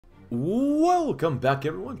Welcome back,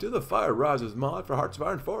 everyone, to the Fire Rises mod for Hearts of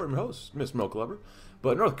Iron 4. I'm your host, Miss Milk Lover.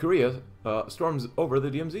 But North Korea storms over the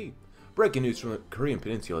DMZ. Breaking news from the Korean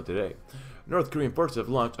Peninsula today. North Korean forces have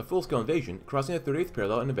launched a full-scale invasion, crossing the 38th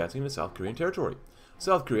parallel and advancing into South Korean territory.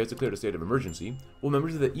 South Korea has declared a state of emergency, while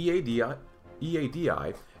members of the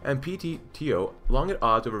EADI and PTTO, long at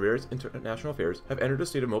odds over various international affairs, have entered a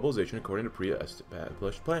state of mobilization according to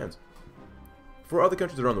pre-established plans. For other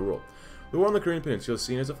countries around the world, the war on the Korean Peninsula is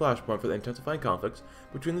seen as a flashpoint for the intensifying conflicts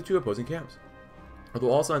between the two opposing camps. Although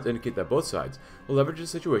all signs indicate that both sides will leverage the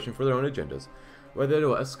situation for their own agendas, whether it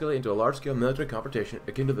will escalate into a large-scale military confrontation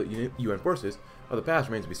akin to the UN forces or the past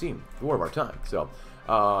remains to be seen. The war of our time. So,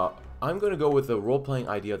 I'm going to go with the role-playing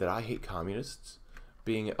idea that I hate communists,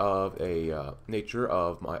 being of a nature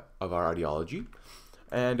of our ideology,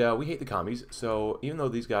 and we hate the commies. So, even though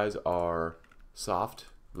these guys are soft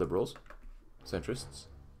liberals, centrists,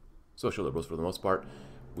 social liberals for the most part,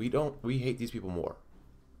 we hate these people more.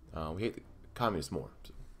 We hate the communists more,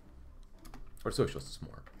 or socialists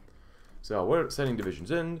more. So we're sending divisions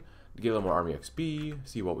in to get a little more army XP,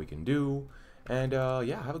 see what we can do, and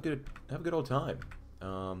yeah, have a good old time.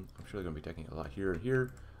 I'm sure they're gonna be taking a lot here and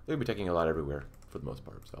here. They're gonna be taking a lot everywhere for the most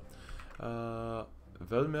part. So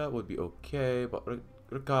Velma would be okay, but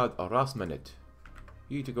Rikard Rasmanet,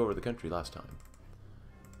 he took over the country last time.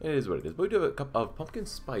 It is what it is. But we do have a cup of pumpkin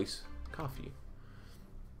spice coffee.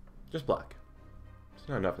 Just black. It's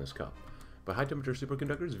not enough in this cup. But high temperature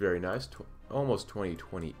superconductor is very nice. Almost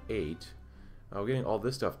 2028. We're getting all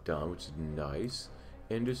this stuff done, which is nice.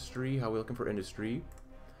 Industry. How are we looking for industry?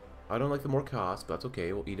 I don't like the more cost, but that's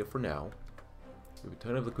okay. We'll eat it for now. We have a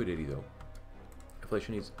ton of liquidity, though.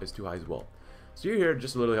 Inflation is too high as well. So you're here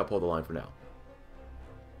just to literally help hold the line for now.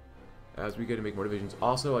 As we get to make more divisions.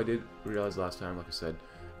 Also, I did realize last time, like I said,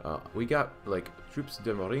 we got, like, troops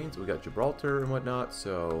de Marines, we got Gibraltar and whatnot,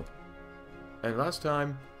 so... And last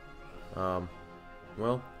time,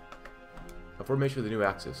 well, a formation of the new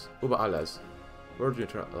Axis. Uba Allies. Virgin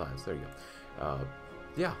Alliance, there you go.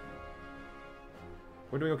 Yeah.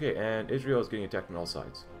 We're doing okay, and Israel is getting attacked on all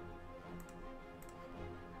sides.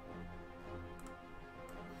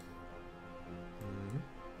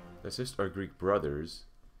 Assist our Greek brothers.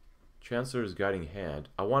 Chancellor's guiding hand.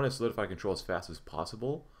 I want to solidify control as fast as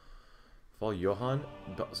possible. Fall Johan,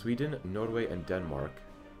 Sweden, Norway, and Denmark.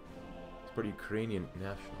 Support Ukrainian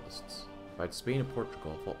nationalists. Fight Spain and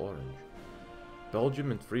Portugal. Fall Orange. Belgium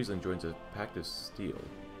and Friesland joins a pact of steel.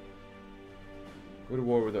 Go to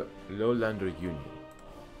war with the Lowlander Union.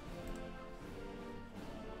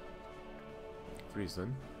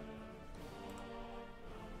 Friesland.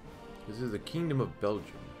 This is the Kingdom of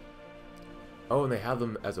Belgium. Oh, and they have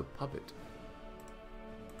them as a puppet.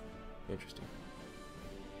 Interesting.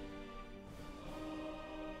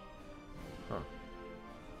 Huh.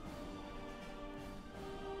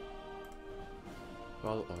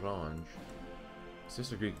 Fall Orange.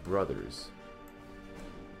 Sister Greek brothers.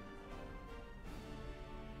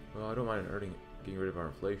 Well, I don't mind getting rid of our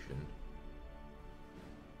inflation.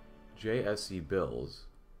 JSC bills.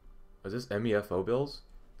 Is this MEFO bills?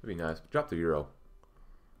 That'd be nice. Drop the euro.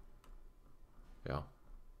 Yeah.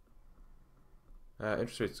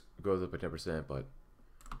 Interest rates goes up by 10%, but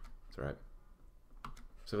it's alright.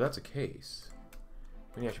 So if that's the case,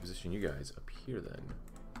 we can actually position you guys up here then.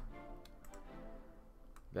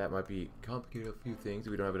 That might be complicated a few things.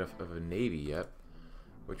 We don't have enough of a navy yet,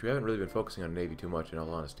 which we haven't really been focusing on navy too much, in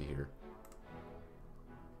all honesty here.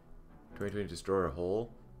 2020 destroyer hull.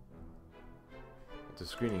 It's a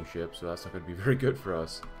screening ship, so that's not going to be very good for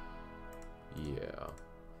us. Yeah.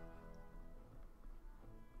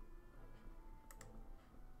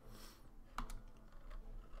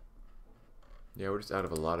 Yeah, we're just out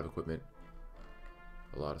of a lot of equipment.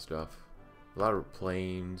 A lot of stuff. A lot of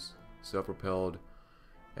planes. Self-propelled.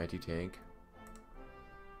 Anti-tank.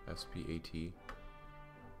 SPAT.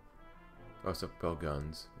 Oh, self-propelled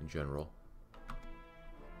guns in general.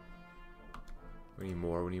 We need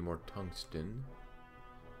more. We need more tungsten.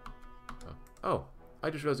 Oh, I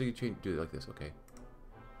just realized you can do it like this. Okay.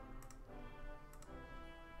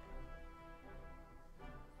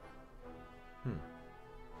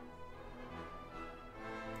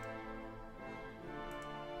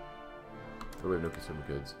 Oh, we have no consumer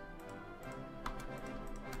goods.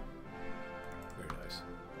 Very nice.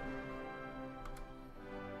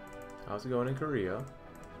 How's it going in Korea?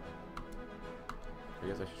 I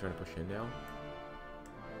guess I should try to push in now.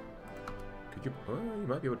 Could you? Oh, you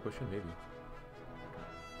might be able to push in, maybe.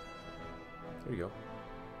 There you go.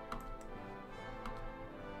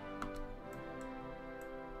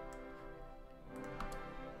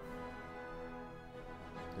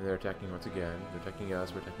 And they're attacking once again. They're attacking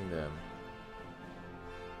us, we're attacking them.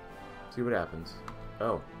 See what happens.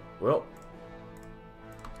 Oh, well.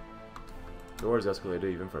 The war has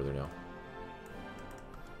escalated even further now.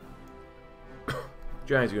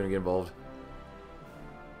 Giants are going to get involved.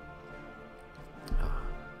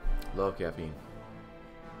 Love caffeine.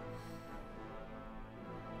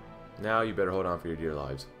 Now you better hold on for your dear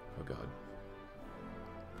lives. Oh god.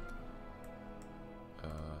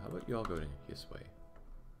 How about you all go this way?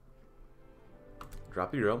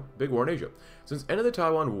 Drop the euro. Big war in Asia. Since the end of the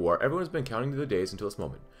Taiwan War, everyone has been counting the days until this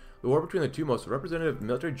moment. The war between the two most representative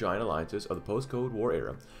military giant alliances of the post-Cold War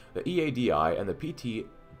era, the EADI and the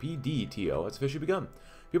PDTO, has officially begun.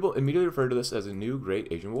 People immediately refer to this as a new Great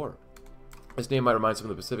Asian War. This name might remind some of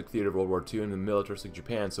the Pacific theater of World War II and the militaristic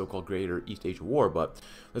Japan's so-called Greater East Asia War, but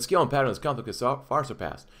the scale and pattern of this conflict is far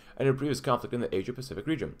surpassed any previous conflict in the Asia-Pacific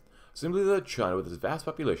region. Simply that China, with its vast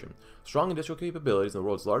population, strong industrial capabilities, and the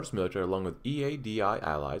world's largest military, along with EADI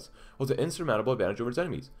allies, holds an insurmountable advantage over its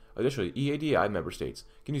enemies. Additionally, EADI member states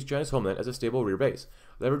can use China's homeland as a stable rear base,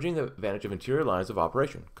 leveraging the advantage of interior lines of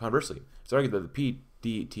operation. Conversely, it's argued that the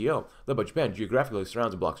PDTO, led by Japan, geographically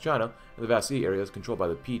surrounds and blocks China, and the vast sea areas controlled by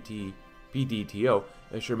the PDTO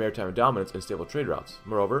ensure maritime dominance and stable trade routes.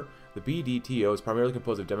 Moreover, the PDTO is primarily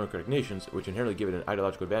composed of democratic nations, which inherently give it an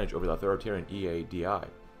ideological advantage over the authoritarian EADI.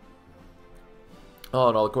 All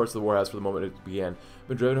in all, the course of the war has, for the moment it began,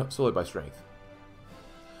 been driven solely by strength.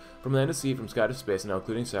 From land to sea, from sky to space, and now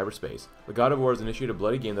including cyberspace, the God of War has initiated a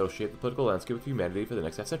bloody game that will shape the political landscape of humanity for the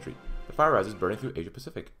next half-century. The fire rises burning through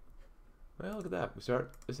Asia-Pacific. Well, look at that. We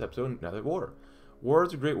start this episode, another war. War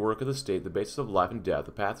is a great work of the state, the basis of life and death,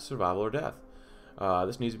 the path to survival or death.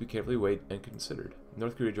 This needs to be carefully weighed and considered.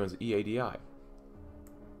 North Korea joins the EADI.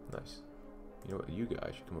 Nice. You know what? You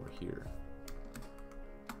guys should come over here.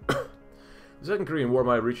 The Second Korean War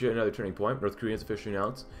might have reached another turning point. North Korea has officially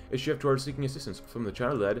announced its shift towards seeking assistance from the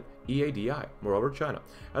China-led EADI. Moreover, China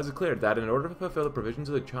has declared that in order to fulfill the provisions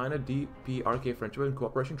of the China-DPRK Friendship and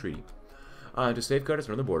Cooperation Treaty, to safeguard its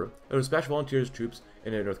northern border, it will dispatch volunteers troops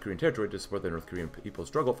in North Korean territory to support the North Korean people's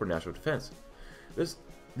struggle for national defense.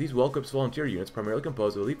 These well-equipped volunteer units, primarily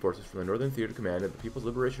composed of elite forces from the Northern Theater Command of the People's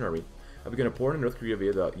Liberation Army, have begun to pour into North Korea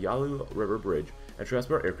via the Yalu River Bridge and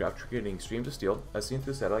transport aircraft creating streams of steel as seen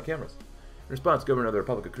through satellite cameras. In response, the government of the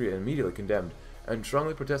Republic of Korea immediately condemned and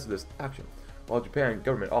strongly protested this action, while the Japan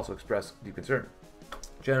government also expressed deep concern.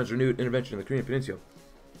 China's renewed intervention in the Korean Peninsula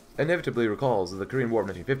inevitably recalls the Korean War of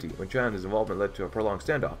 1950, when China's involvement led to a prolonged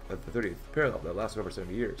standoff at the 30th parallel that lasted over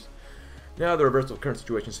 70 years. Now, the reversal of the current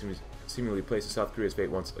situation seemingly places South Korea's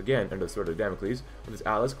fate once again under the sword of Damocles, with its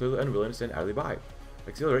allies clearly unwilling to stand idly by,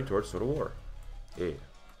 accelerate towards total war. Yeah.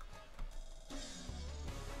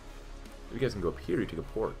 You guys can go up here, you take a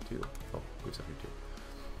port, too. Oh, go stuff here, too.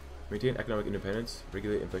 Maintain economic independence,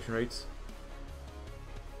 regulate inflation rates.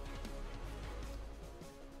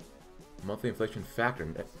 Monthly inflation factor,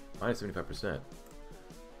 minus 75%.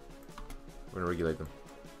 We're going to regulate them.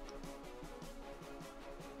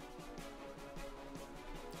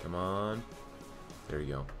 Come on. There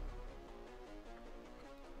you go.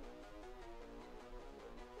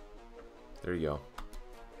 There you go.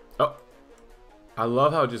 Oh! I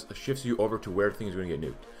love how it just shifts you over to where things are going to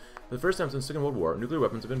get nuked. For the first time since the Second World War, nuclear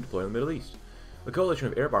weapons have been deployed in the Middle East. The coalition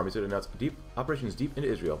of Arab armies had announced operations deep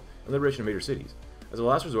into Israel and liberation of major cities. As a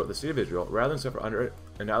last resort, the state of Israel, rather than suffer under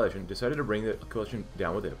annihilation, decided to bring the coalition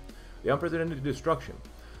down with it. The unprecedented destruction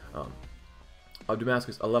of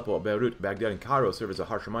Damascus, Aleppo, Beirut, Baghdad, and Cairo serve as a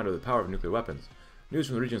harsh reminder of the power of nuclear weapons. News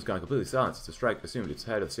from the region has gone completely silent since the strike assumed its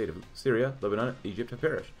head of the state of Syria, Lebanon, and Egypt have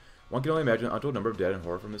perished. One can only imagine the untold number of dead and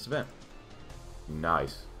horror from this event.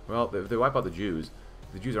 Nice. Well, if they wipe out the Jews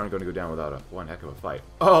aren't going to go down without one heck of a fight.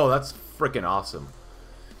 Oh, that's freaking awesome.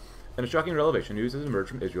 In a shocking revelation, news has emerged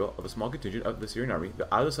from Israel of a small contingent of the Syrian army,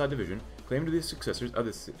 the Al-Assad division, claimed to be the successors of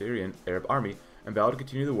the Syrian Arab army, and vowed to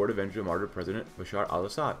continue the war to avenge the martyred President Bashar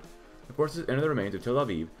al-Assad. The forces entered the remains of Tel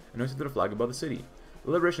Aviv and hoisted their flag above the city.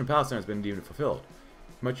 The liberation of Palestine has been deemed fulfilled.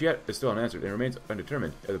 Much yet is still unanswered and remains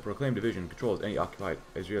undetermined if the proclaimed division controls any occupied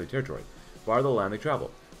Israeli territory, far the land they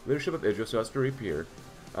travel. The leadership of Israel starts to reappear,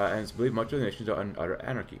 and it's believed much of the nation is in utter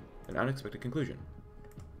anarchy, an unexpected conclusion.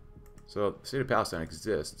 So, the state of Palestine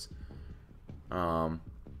exists.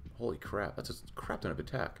 Holy crap, that's a crap ton of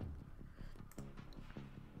attack.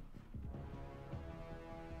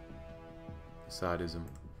 Sadism.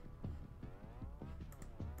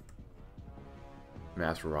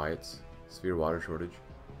 Mass riots. Severe water shortage.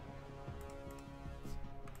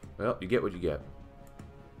 Well, you get what you get.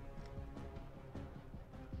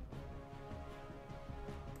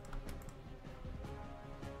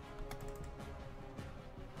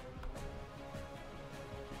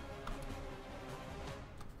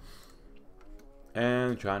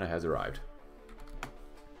 And China has arrived.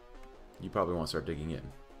 You probably want to start digging in.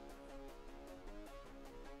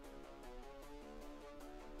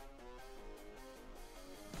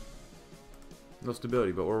 No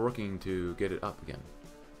stability, but we're working to get it up again.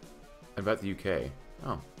 Invite the UK.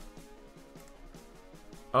 Oh.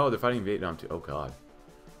 Oh, they're fighting Vietnam too. Oh god.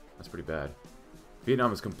 That's pretty bad.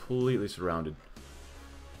 Vietnam is completely surrounded.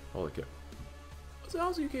 Holy cow.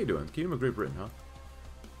 How's the UK doing? Kingdom of Great Britain, huh?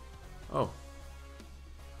 Oh.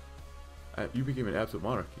 You became an absolute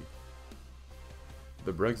monarchy.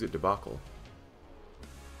 The Brexit debacle.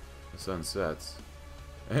 The sun sets.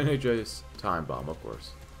 NHS time bomb, of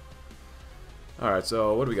course. Alright,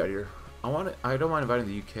 so what do we got here? I don't mind inviting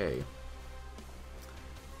the UK.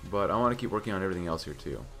 But I want to keep working on everything else here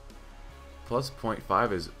too. Plus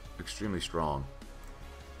 0.5 is extremely strong.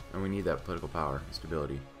 And we need that political power and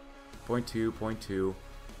stability. 0.2, 0.2,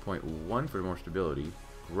 0.1 for more stability.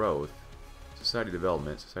 Growth. Society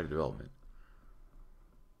development. Society development.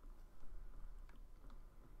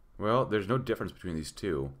 Well, there's no difference between these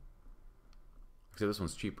two. Except this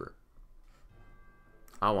one's cheaper.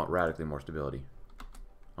 I want radically more stability.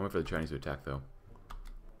 I'm waiting for the Chinese to attack, though.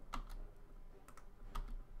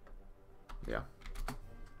 Yeah.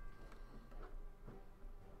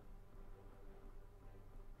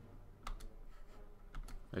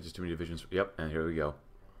 That's just too many divisions. Yep, and here we go.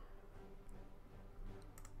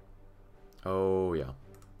 Oh, yeah.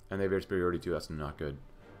 And they have air superiority, too. That's not good.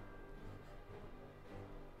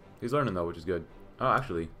 He's learning, though, which is good. Oh,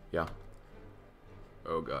 actually, yeah.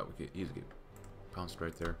 Oh, God. We can easily get pounced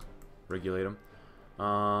right there. Regulate him.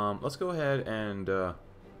 Let's go ahead and... I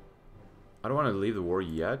don't want to leave the war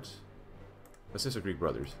yet. Assist our Greek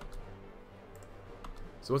brothers.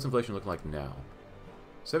 So what's inflation looking like now?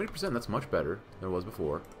 70%, that's much better than it was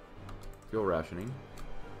before. Fuel rationing.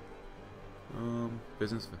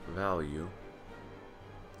 Business value.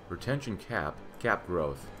 Retention cap. Cap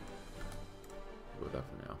growth. Go with that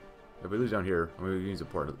for now. If we lose down here, I mean, we need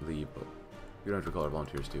support to leave, but we don't have to call our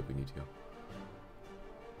volunteers too if we need to.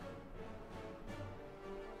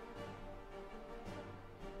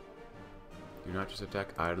 Do not just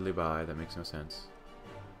attack idly by, that makes no sense.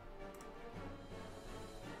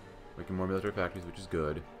 Making more military factories, which is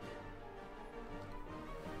good.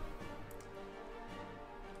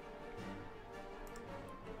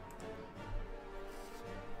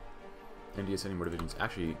 India sending more divisions.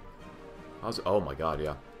 Actually, oh my god,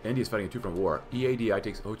 yeah. India is fighting a two-front war. EADI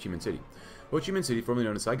takes Ho Chi Minh City. Ho Chi Minh City, formerly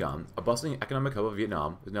known as Saigon, a bustling economic hub of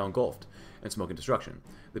Vietnam, is now engulfed in smoke and destruction.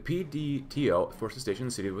 The PDTO forces stationed in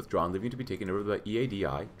the city have withdrawn, leaving it to be taken over by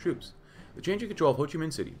EADI troops. The change in control of Ho Chi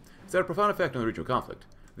Minh City has had a profound effect on the regional conflict.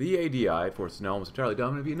 The EADI forces now almost entirely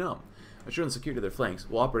dominate Vietnam, assuring the security of their flanks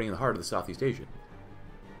while operating in the heart of the Southeast Asia.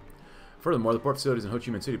 Furthermore, the port facilities in Ho Chi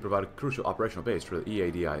Minh City provide a crucial operational base for the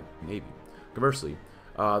EADI Navy. Conversely,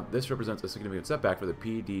 this represents a significant setback for the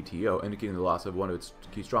PDTO, indicating the loss of one of its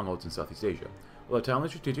key strongholds in Southeast Asia. While timely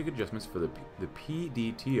strategic adjustments for the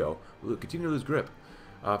PDTO will continue to lose grip,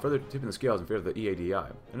 further tipping the scales in favor of the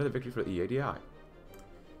EADI. Another victory for the EADI.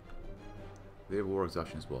 They have war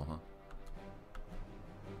exhaustion as well, huh?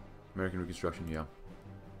 American Reconstruction, yeah.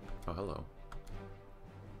 Oh, hello.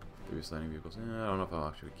 Previous landing vehicles. I don't know if I'll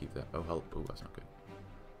actually keep that. Oh, help. Oh, that's not good.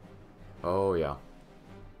 Oh, yeah.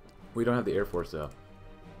 We don't have the Air Force to,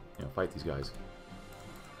 fight these guys.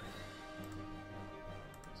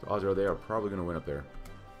 So odds are they are probably going to win up there.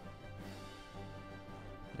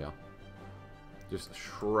 Yeah. Just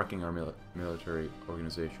shrekking our military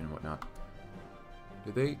organization and whatnot.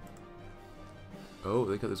 Did they? Oh,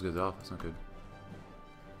 they cut those guys off. That's not good.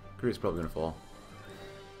 Korea's probably going to fall.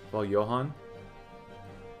 Fall Johan?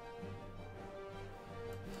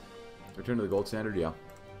 Return to the gold standard? Yeah.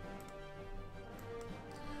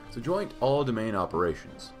 So joint all-domain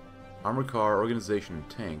operations. Armored car, organization, and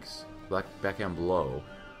tanks. Backhand blow.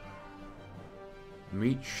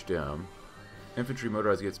 Meat stem. Infantry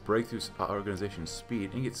motorized gets breakthrough organization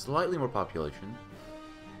speed and gets slightly more population.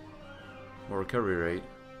 More recovery rate.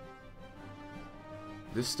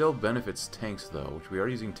 This still benefits tanks though, which we are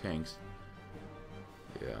using tanks.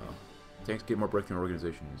 Yeah. Tanks get more breakthrough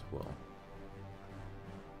organization as well.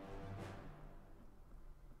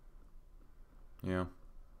 Yeah.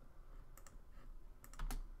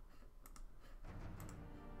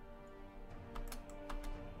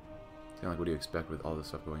 Kind of like, what do you expect with all this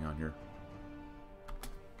stuff going on here?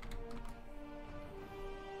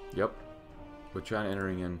 Yep. With China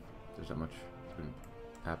entering in, there's not much that's going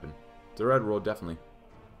to happen. The red world, definitely.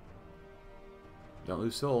 Don't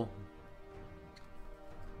lose soul.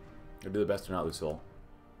 I'll do the best to not lose soul.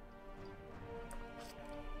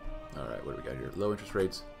 Alright, what do we got here? Low interest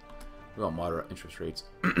rates. We want moderate interest rates.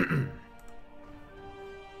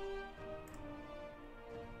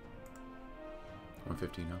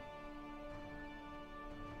 115, huh?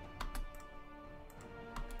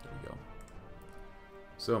 There we go.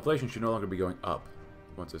 So inflation should no longer be going up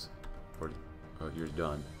once this 40 year's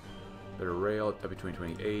done. Better rail, up to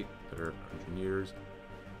 2028. Better engineers.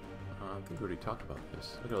 I think we already talked about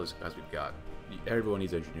this. Look at all these guys we've got. Everyone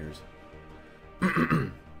needs engineers.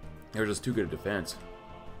 They're just too good at defense.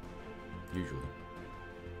 Usually.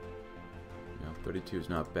 Yeah, 32 is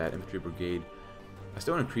not bad. Infantry brigade. I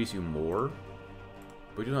still want to increase you more,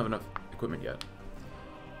 but we don't have enough equipment yet.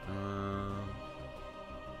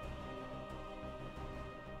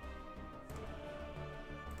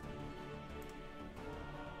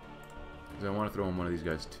 Because I want to throw in one of these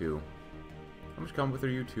guys too. How much combat are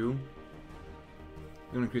you too?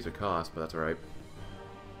 You're going to increase the cost, but that's alright.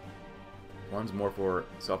 One's more for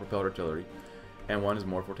self-propelled artillery, and one is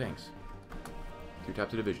more for tanks. 2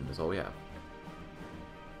 types of division, that's all we have.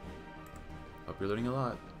 Hope you're learning a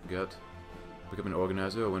lot. Get become an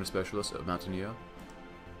organizer, a winter specialist, a mountaineer.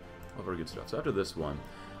 All very good stuff. So after this one,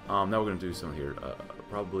 now we're going to do some here.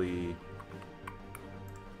 Probably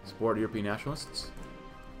support European nationalists.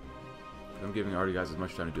 I'm giving already guys as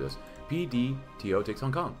much time to do this. PDTO takes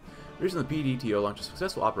Hong Kong. Recently, the PDTO launched a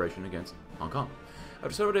successful operation against Hong Kong.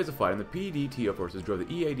 After several days of fighting, the PDTO forces drove the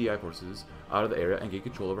EADI forces out of the area and gained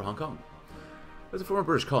control over Hong Kong. As a former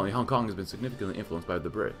British colony, Hong Kong has been significantly influenced by the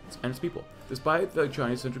Brits and its people, despite the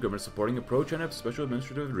Chinese central government supporting a pro-China special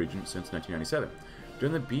administrative region since 1997.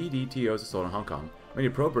 During the PDTO's assault on Hong Kong, many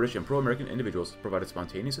pro-British and pro-American individuals provided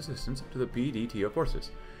spontaneous assistance to the PDTO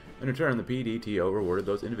forces. In return, the PDTO rewarded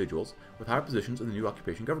those individuals with higher positions in the new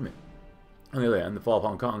occupation government. On the other hand, the fall of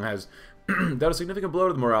Hong Kong has dealt a significant blow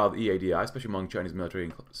to the morale of the EADI, especially among Chinese military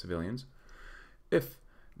and civilians. If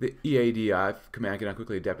the EADI command cannot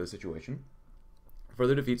quickly adapt to the situation,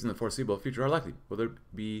 further defeats in the foreseeable future are likely. Will there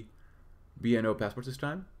be BNO passports this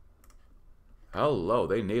time? Hello,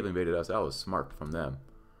 they naval invaded us. That was smart from them.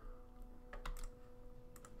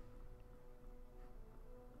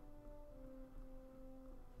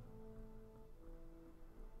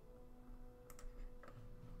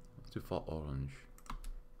 Let's do fall orange.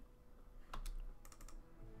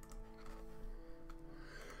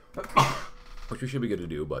 Which we should be good to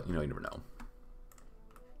do, but you know, you never know.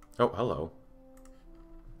 Oh, hello.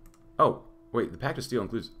 Oh, wait, the Pact of Steel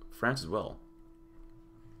includes France as well.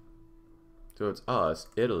 So it's us,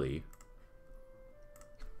 Italy,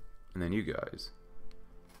 and then you guys.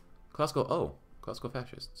 Classical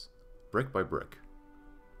fascists. Brick by brick.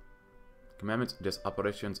 Commandments des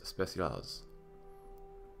opérations spéciales.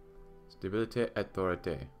 Stabilité et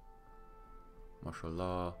autorité. Martial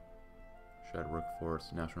law. Shared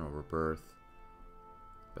workforce. National rebirth.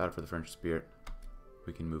 Battle for the French spirit.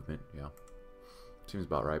 Weakened movement, yeah. Seems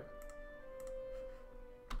about right.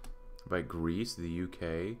 By Greece, the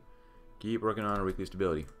UK. Keep working on our weekly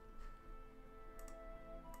stability.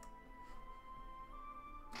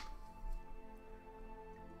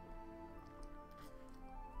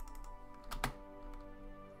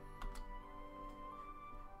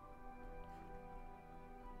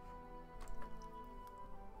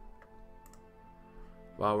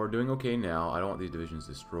 Well, we're doing okay now. I don't want these divisions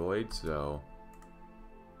destroyed, so...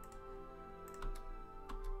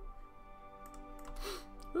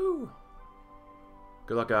 Woo!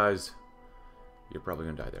 Good luck, guys. You're probably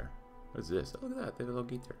gonna die there. What is this? Oh, look at that. They have a little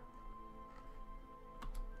gate there.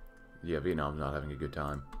 Yeah, Vietnam's not having a good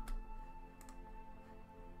time.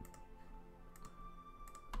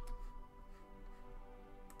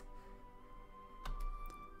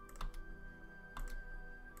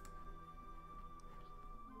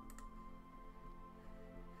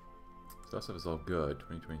 So that stuff is all good.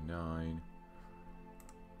 2029.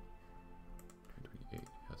 2028,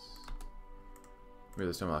 yes. Maybe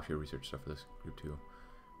there's some actually research stuff for this group too.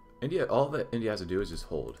 India, all that India has to do is just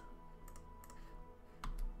hold.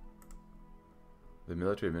 The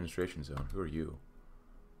military administration zone. Who are you?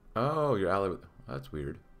 Oh, you're allied with... Oh, that's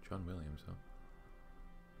weird. John Williams, huh?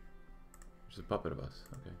 Just a puppet of us.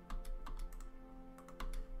 Okay.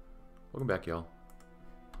 Welcome back, y'all.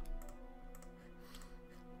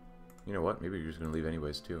 You know what? Maybe you're just going to leave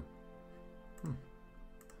anyways, too.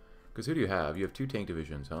 Because who do you have? You have 2 tank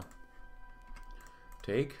divisions, huh?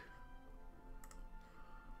 Take.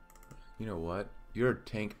 You know what? You're a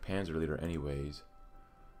tank panzer leader anyways.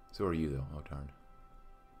 So are you, though. Oh, darn.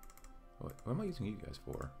 What am I using you guys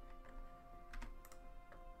for?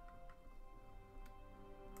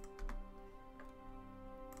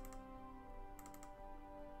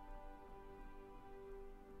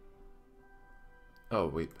 Oh,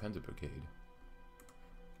 wait. Panzer Brigade.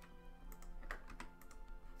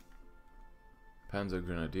 Panzer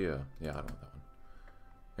Grenadier. Yeah, I don't want that one.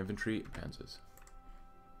 Infantry, Panzers.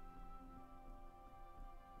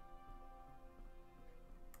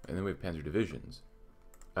 And then we have Panzer Divisions.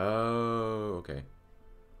 Oh, okay.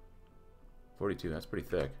 42, that's pretty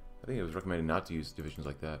thick. I think it was recommended not to use divisions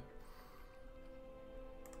like that.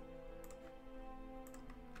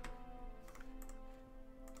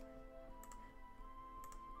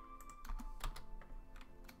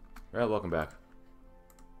 Well, welcome back.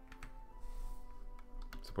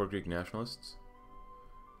 Support Greek nationalists.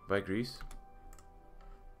 Fight Greece.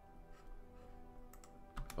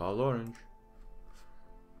 All orange.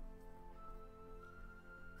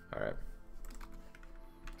 Alright.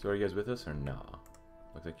 So are you guys with us or nah?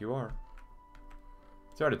 Looks like you are.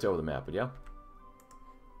 It's hard to tell with the map, but yeah.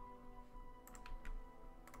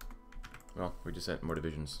 Well, we just sent more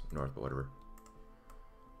divisions north, but whatever.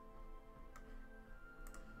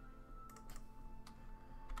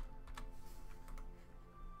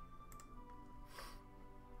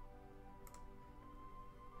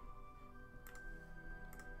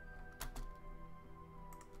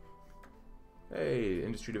 Hey,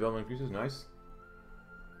 industry development increases, nice.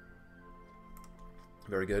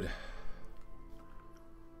 Very good.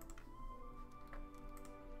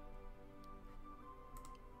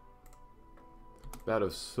 Bat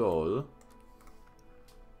of Soul.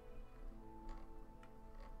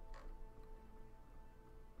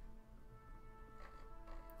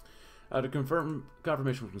 To confirm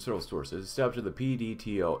confirmation from several sources, established that the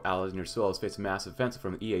PDTO allies near Seoul has faced a massive offensive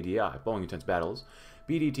from the EADI. Following intense battles,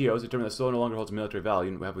 PDTO has determined that Seoul no longer holds military value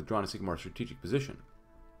and will have withdrawn to seek a more strategic position.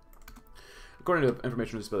 According to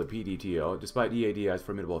information released by the PDTO, despite EADI's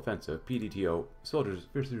formidable offensive, PDTO soldiers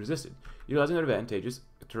fiercely resisted, utilizing their advantageous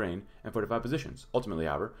terrain and fortified positions. Ultimately,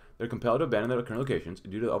 however, they are compelled to abandon their current locations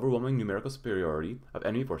due to the overwhelming numerical superiority of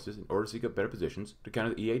enemy forces in order to seek out better positions to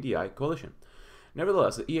counter the EADI coalition.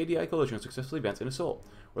 Nevertheless, the EADI coalition successfully advanced into Seoul,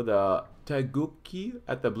 where the Taegukgi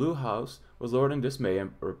at the Blue House was lowered in dismay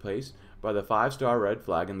and replaced by the 5-star red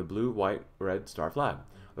flag and the blue-white-red star flag.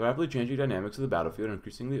 The rapidly changing dynamics of the battlefield and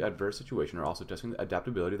increasingly adverse situation are also testing the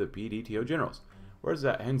adaptability of the PDTO generals. Where's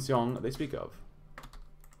that Henseong they speak of?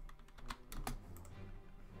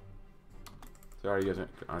 Sorry, you guys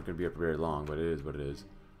aren't going to be up for very long, but it is what it is.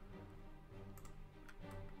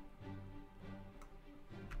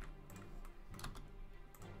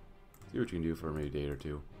 See what you can do for maybe a day or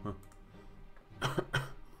two. Huh.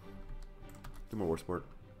 Do more war sport.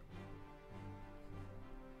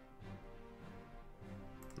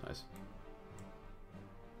 Nice.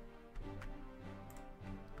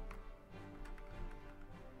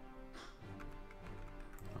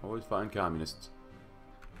 Always find communists.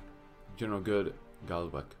 General Good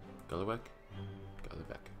Galwek. Galwek?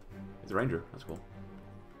 Galwek. He's a ranger. That's cool.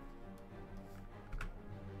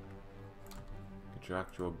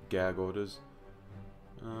 Contractual gag orders.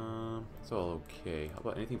 It's all okay. How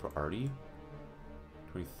about anything for Artie?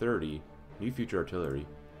 2030. New future artillery.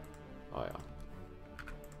 Oh yeah.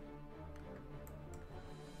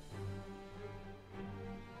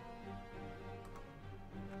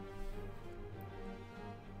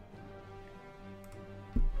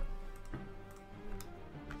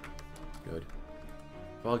 Good.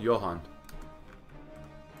 Well, Johan.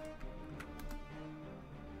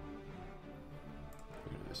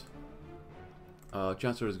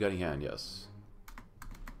 Chancellor is getting hand, yes.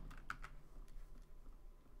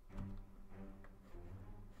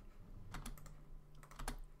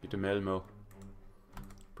 Get to Melmo.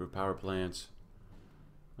 Improve power plants.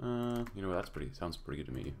 You know, that's pretty, sounds pretty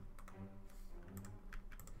good to me.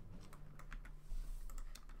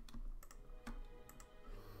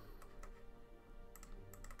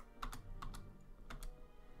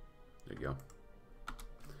 There you go.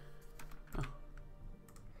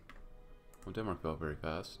 Well, Denmark fell very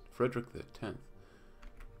fast. Frederick the 10th. Are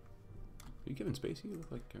you giving space? You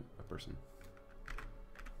look like a person.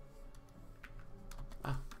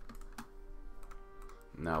 Ah.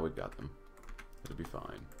 Now we've got them. It'll be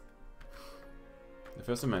fine. The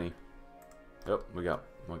first of many. Oh, we got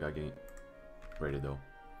one guy getting raided though.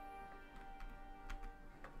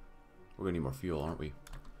 We're gonna need more fuel, aren't we?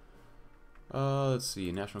 Let's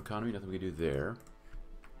see. National economy, nothing we can do there.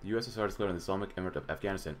 The USSR declared on the Islamic Emirate of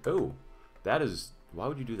Afghanistan. Oh! That is... Why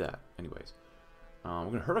would you do that? Anyways. We're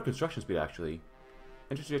going to hurt our construction speed, actually.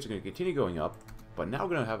 Interest rates are going to continue going up, but now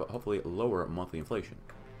we're going to have, hopefully, lower monthly inflation.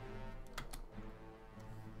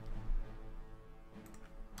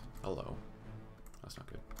 Hello. That's not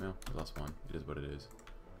good. No, we lost one. It is what it is.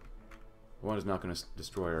 One is not going to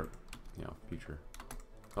destroy our, you know, future.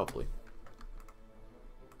 Hopefully.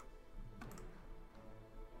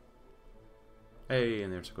 Hey,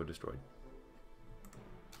 and there's go destroyed.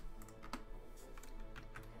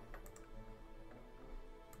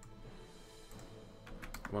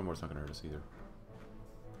 One more's not gonna hurt us either.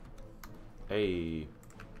 Hey.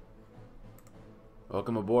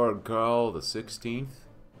 Welcome aboard, Carl, the 16th.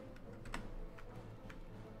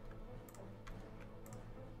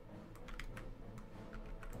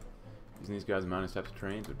 Using these guys' minus types of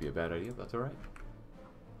trains would be a bad idea, but that's alright.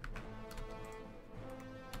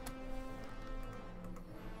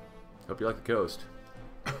 Hope you like the coast.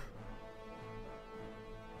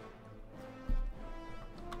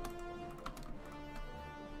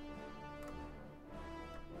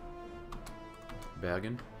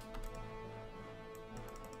 Bagging.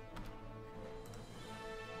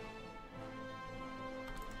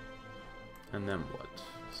 And then what?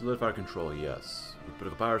 Solidify control, yes.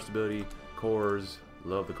 Political power stability, cores,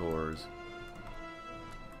 love the cores.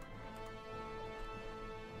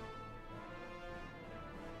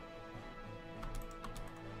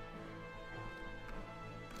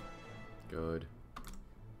 Good.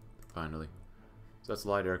 Finally. So that's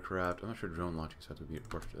light aircraft. I'm not sure drone launching sets would be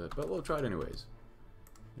worth it, but we'll try it anyways.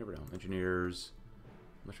 You never know. Engineers.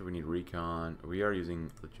 I'm not sure we need recon. We are using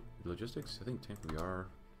logistics. I think technically we are.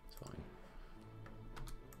 It's fine.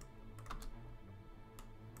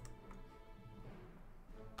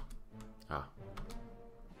 Ah.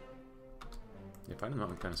 Yeah, finding the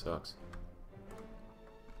mountain kind of sucks.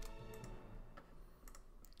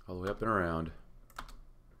 All the way up and around.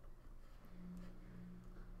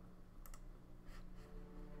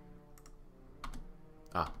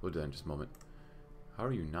 Ah, we'll do that in just a moment. How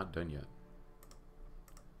are you not done yet?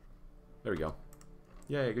 There we go.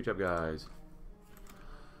 Yay, good job, guys.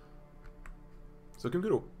 So can we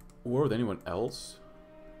go to war with anyone else?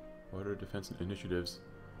 What are defense initiatives?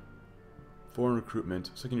 Foreign recruitment,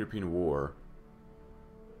 Second European War.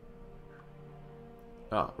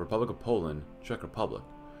 Ah, Republic of Poland, Czech Republic.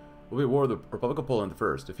 We'll be at war with the Republic of Poland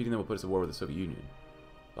first. Defeating them will put us at war with the Soviet Union.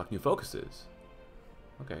 Lock new focuses.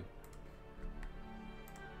 Okay.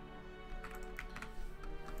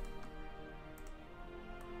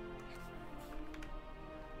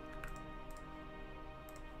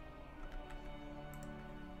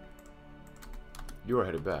 You are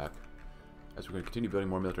headed back, as we're going to continue building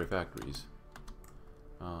more military factories.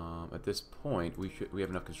 At this point, we have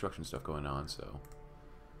enough construction stuff going on, so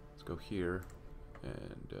let's go here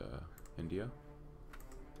and India.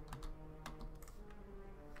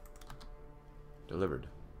 Delivered.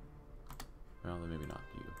 Well, then maybe not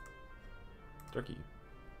you. Turkey.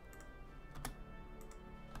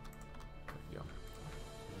 There you go.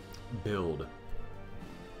 Build.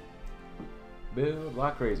 Build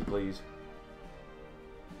like crazy, please.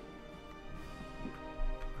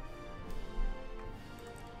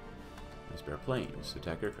 Spare planes,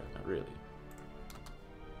 attack aircraft, not really.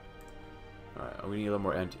 Alright, we need a little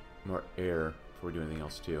more air before we do anything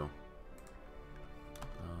else too.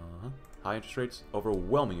 High interest rates,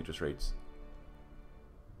 overwhelming interest rates.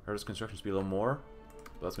 Hurt us construction speed a little more,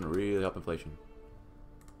 but that's going to really help inflation.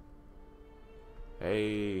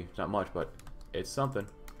 Hey, it's not much, but it's something.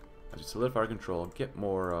 As we solidify our control, get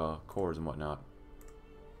more cores and whatnot.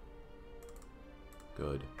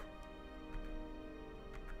 Good.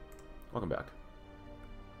 Welcome back.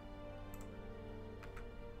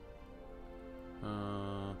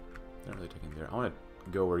 Not really taking there. I want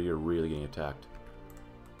to go where you're really getting attacked.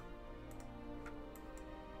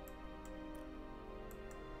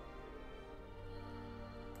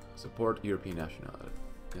 Support European nationalities,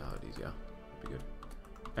 yeah. That'd be good.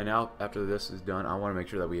 And now, after this is done, I want to make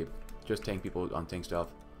sure that we just tank people on tank stuff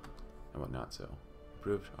and whatnot, so.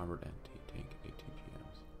 Improved armored anti-tank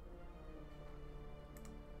ATGMs.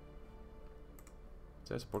 Is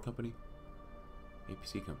that a support company?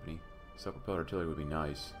 APC company. Self-propelled artillery would be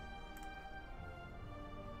nice.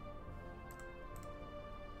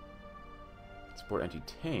 Support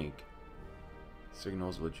anti-tank.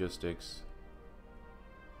 Signals, logistics.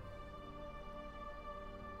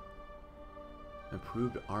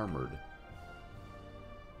 Improved armored.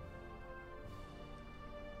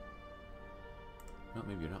 No,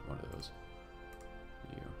 maybe you're not one of those.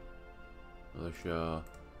 You. Militia.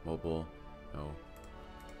 Mobile. No.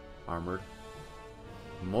 Armored.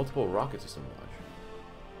 Multiple rocket system launch.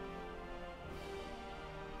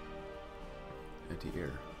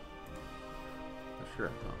 Anti-air. Oh,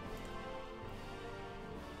 sure, huh?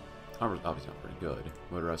 Armor's obviously not very good.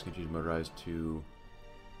 Motorized can change motorized to...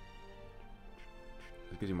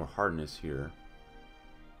 It gives you more hardness here.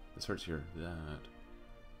 This hurts here. That.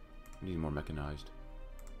 Need more mechanized.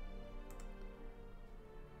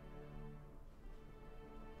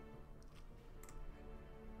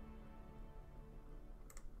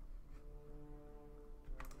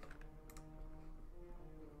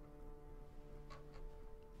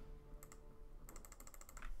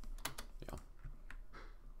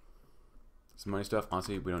 Some money stuff.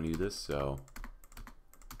 Honestly, we don't need this, so...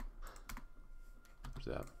 Where's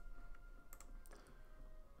that?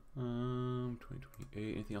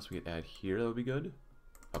 2028. Anything else we could add here that would be good?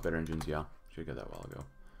 Oh, better engines, yeah. Should have got that a while ago.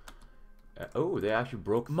 Oh, they actually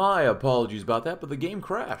broke. My apologies about that, but the game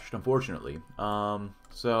crashed, unfortunately.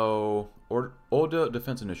 So, Oda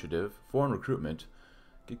Defense Initiative, foreign recruitment.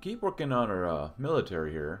 Could keep working on our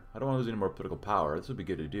military here. I don't want to lose any more political power. This would be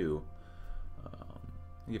good to do.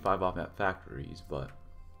 Get 5 off-map factories, but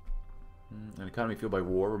an economy fueled by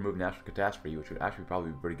war, remove national catastrophe, which would actually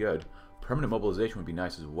probably be pretty good. Permanent mobilization would be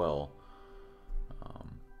nice as well.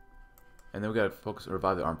 And then we got to focus on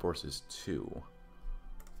revive the armed forces too.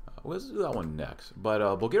 Let's do that one next. But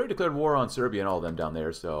Bulgaria declared war on Serbia and all of them down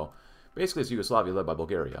there, so basically it's Yugoslavia led by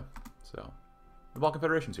Bulgaria. So the Balkan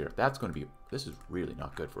Federation's here. That's going to be. This is really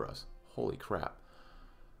not good for us. Holy crap.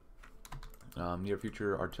 Near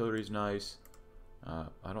future artillery is nice.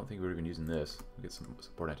 I don't think we're even using this. We get some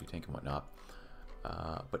support anti-tank and whatnot.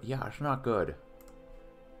 But yeah, it's not good.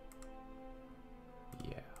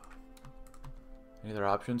 Yeah. Any other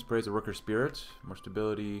options? Praise the worker spirit, more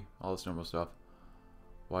stability, all this normal stuff.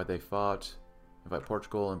 Why they fought. Invite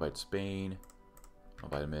Portugal, invite Spain. I'll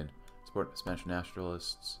invite them in. Support Spanish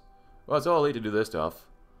nationalists. Well, it's all elite to do this stuff.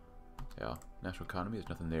 Yeah, national economy, there's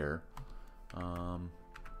nothing there.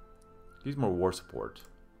 Use more war support.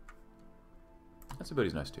 That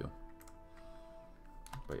stability's nice too.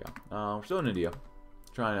 But yeah, we're still in India.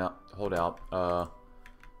 Trying to hold out. Oh,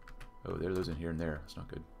 they're losing here and there. That's not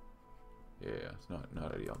good. Yeah, it's not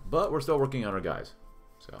ideal. But we're still working on our guys.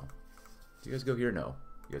 So, do you guys go here? No.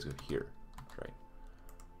 You guys go here. That's right.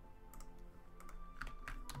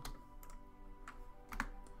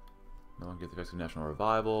 No one get the effects of national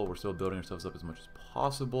revival. We're still building ourselves up as much as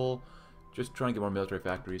possible. Just trying to get more military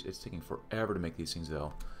factories. It's taking forever to make these things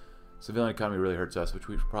though. Civilian economy really hurts us, which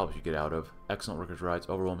we probably should get out of. Excellent workers' rights,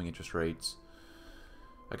 overwhelming interest rates.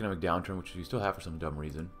 Economic downturn, which we still have for some dumb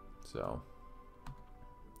reason. So,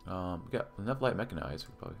 we got enough light mechanized.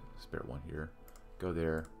 We could probably spare one here. Go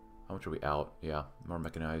there. How much are we out? Yeah, more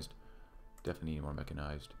mechanized. Definitely need more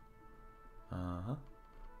mechanized. And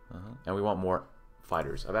we want more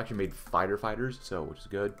fighters. I've actually made fighters, so which is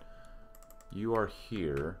good. You are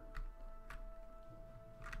here.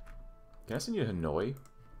 Can I send you to Hanoi?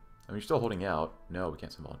 I mean, you're still holding out. No, we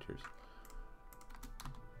can't send volunteers.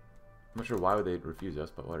 I'm not sure why would they refuse us,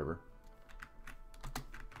 but whatever.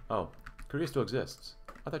 Oh, Korea still exists.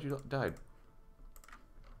 I thought you died.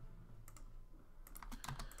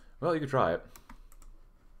 Well, you could try it.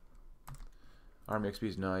 Army XP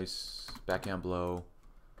is nice. Backhand blow.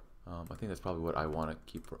 I think that's probably what I want to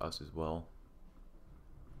keep for us as well.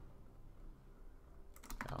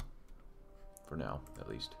 Yeah. For now, at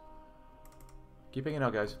least. Keep hanging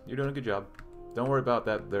out, guys. You're doing a good job. Don't worry about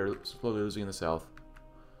that. They're slowly losing in the south.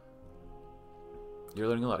 You're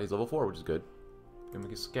learning a lot. He's level 4, which is good. And we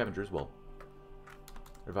get scavenger as well.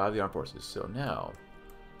 Revive the armed forces. So now,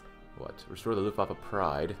 what? Restore the Luftwaffe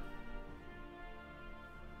pride.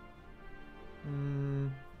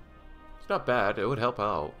 It's not bad. It would help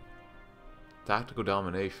out. Tactical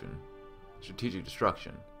domination. Strategic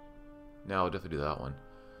destruction. Now I'll definitely do that one.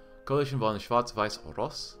 Coalition von Schwarz-Weiß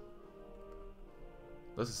Ross.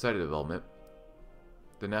 Less society development.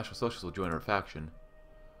 The National Socialists will join our faction.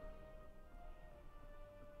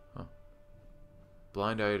 Huh.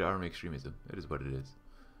 Blind-eyed army extremism. It is what it is.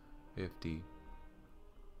 50.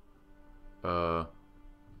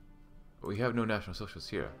 We have no National Socialists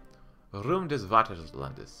here. Ruhm des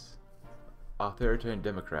Vaterlandes. Authoritarian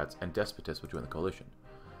Democrats and despotists will join the coalition.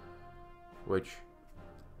 Which,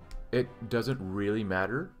 it doesn't really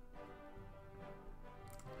matter.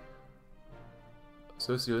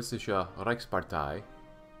 Sozialistische Reichspartei.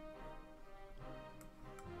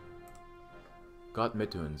 Got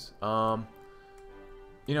Mittuns.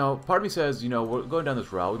 You know, part of me says, you know, we're going down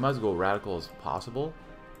this route. We might as well go radical as possible.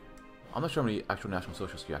 I'm not sure how many actual National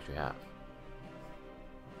Socialists you actually have.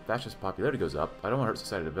 Fascist popularity goes up. I don't want to hurt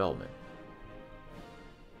society development.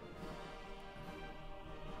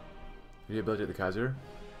 Rehabilitate the Kaiser.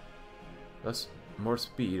 More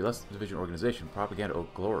speed, less division organization. Propaganda or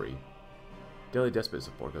glory. Daily despot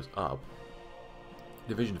support goes up.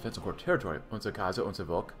 Division defense and core territory. Unser Kaiser, unser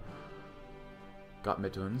Volk. Got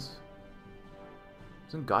Mittuns.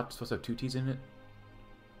 Isn't GOT supposed to have 2 T's in it?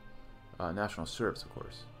 National service, of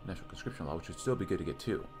course. National conscription law, which would still be good to get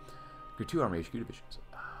 2. Your 2 Army HQ divisions.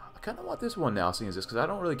 I kind of want this one now, seeing as this, because I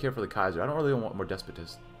don't really care for the Kaiser. I don't really want more despot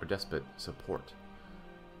support.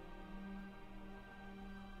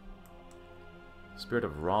 Spirit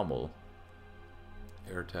of Rommel.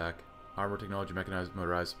 Air attack. Armor technology, mechanized,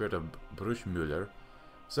 motorized. Spirit of Bruchmüller.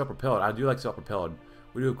 Self-propelled. I do like self-propelled.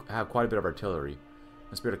 We do have quite a bit of artillery.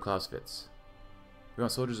 And Spirit of Clausewitz. We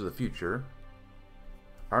want Soldiers of the Future.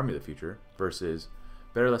 Army of the Future. Versus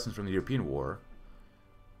Better Lessons from the European War.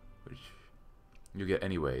 Which you get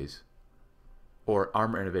anyways. Or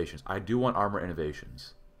Armor Innovations. I do want Armor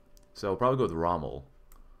Innovations. So I'll probably go with Rommel.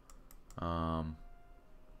 I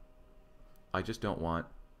just don't want...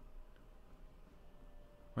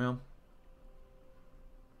 Well...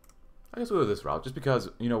 I guess we'll go this route. Just because,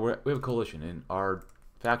 you know, we have a coalition. And our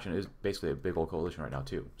faction is basically a big old coalition right now,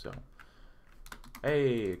 too. So...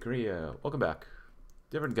 Hey, Korea. Welcome back.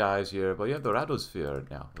 Different guys here. But you have the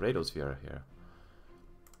Radosphere now. Radosphere here.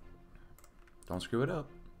 Don't screw it up.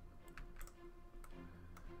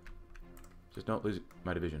 Just don't lose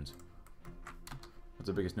my divisions. That's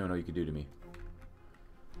the biggest no-no you can do to me.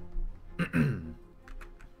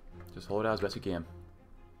 Just hold out as best you can.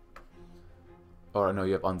 Oh no,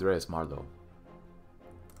 you have Andreas Marlowe.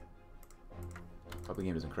 Hope the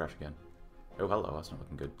game doesn't crash again. Oh hello, that's not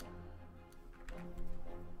looking good.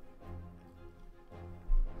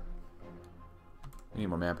 We need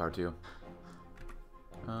more manpower too.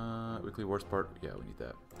 Weekly war support. Yeah, we need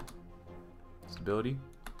that. Stability.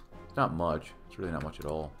 It's not much. It's really not much at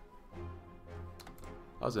all.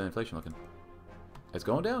 How's the inflation looking? It's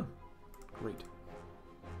going down. Great.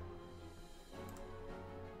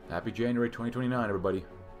 Happy January 2029, everybody.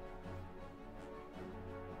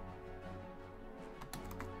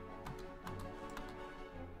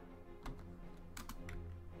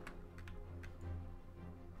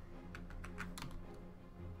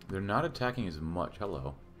 They're not attacking as much.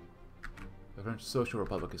 Hello. The French Social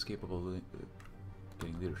Republic is capable of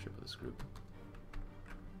getting leadership of this group.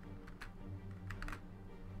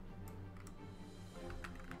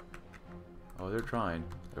 Oh, they're trying.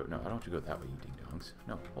 Oh, no, I don't want you to go that way, you ding-dongs.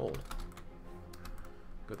 No, hold.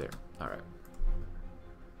 Go there. Alright.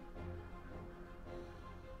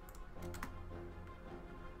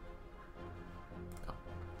 Oh.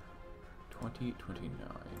 2029.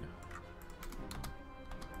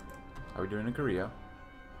 How are we doing in Korea?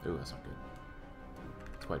 Ooh, that's not good.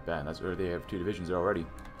 It's quite bad. That's where they have 2 divisions there already.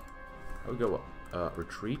 How we go?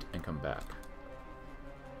 Retreat and come back.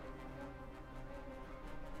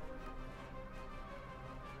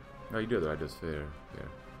 No, you do that. I just fair.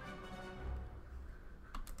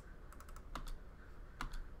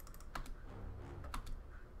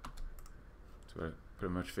 So I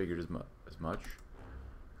pretty much figured as much.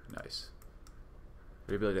 Nice.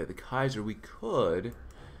 Rehabilitate the Kaiser. We could.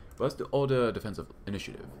 But let's do the defensive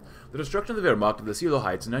initiative. The destruction of the Wehrmacht of the Silo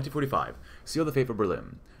Heights in 1945 sealed the fate for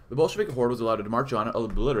Berlin. The Bolshevik horde was allowed to march on and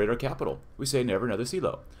obliterate our capital. We say never another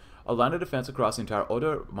Silo. A line of defense across the entire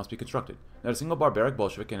Oder must be constructed. Not a single barbaric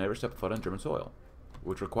Bolshevik can ever step foot on German soil,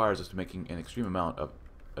 which requires us to making an extreme amount of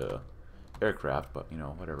aircraft, but, you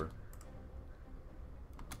know, whatever.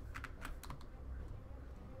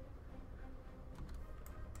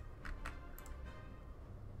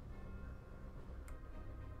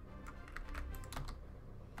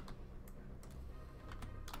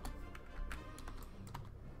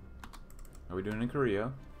 How are we doing in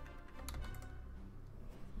Korea?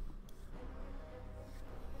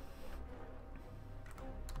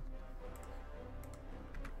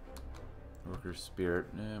 Worker spirit.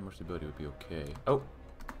 More stability would be okay. Oh!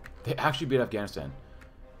 They actually beat Afghanistan.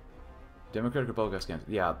 Democratic Republic of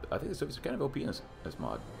Afghanistan. Yeah, I think the Soviets are kind of OP in this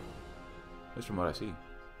mod. At least from what I see.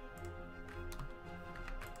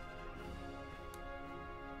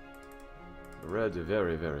 The Reds are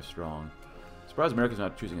very, very strong. Surprised America's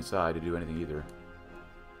not choosing a side to do anything either.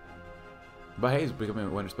 But hey, he's becoming a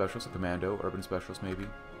winter specialist, a commando, urban specialist maybe,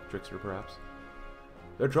 trickster perhaps.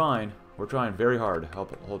 They're trying. We're trying very hard to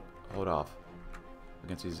help hold off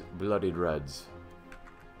against these bloodied Reds.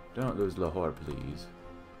 Don't lose Lahore, please.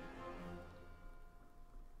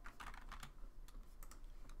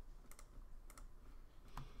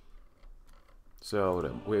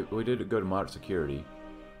 So we did go to moderate security.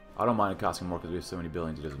 I don't mind it costing more because we have so many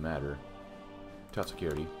billions it doesn't matter. Tough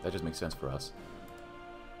security. That just makes sense for us.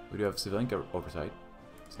 We do have civilian oversight,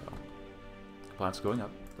 so compliance is going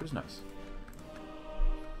up, which is nice.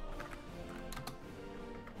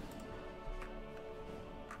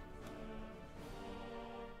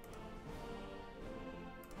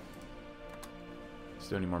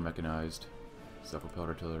 Still need more mechanized, self-propelled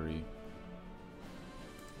artillery.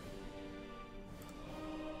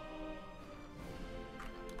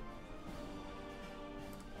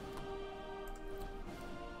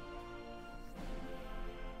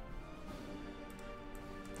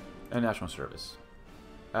 And national service.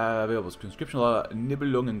 Available conscription law,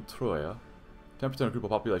 Nibelungen Treue. 10% of group of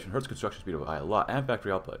population hurts construction speed of a lot and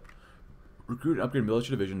factory output. Recruit and upgrade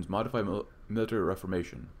military divisions, modify military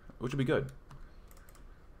reformation, which would be good.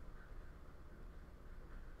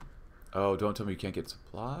 Oh, don't tell me you can't get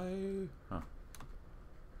supply? Huh.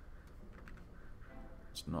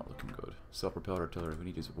 It's not looking good. Self-propelled artillery. We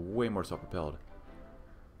need to use way more self-propelled.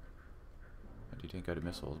 Anti-tank guided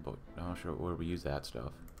missiles, but I'm not sure where we use that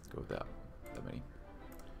stuff. Let's go with that. That many.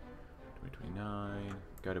 2029.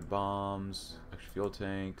 Guided bombs. Extra fuel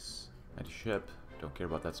tanks. Anti-ship. Don't care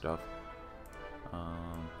about that stuff.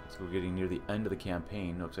 So we're getting near the end of the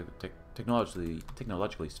campaign. Looks like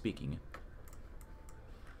technologically speaking.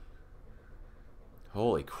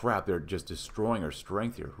 Holy crap, they're just destroying our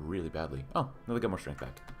strength here really badly. Oh, now they got more strength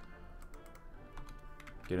back.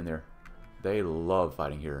 Get in there. They love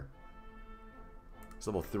fighting here. It's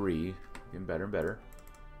level 3. Getting better and better.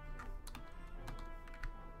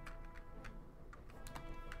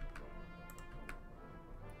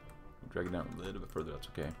 Drag it down a little bit further, that's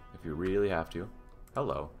okay. If you really have to.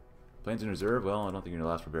 Hello. Planes in reserve? Well, I don't think you're going to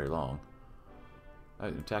last for very long.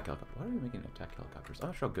 Attack helicopter. Why are we making attack helicopters? I'm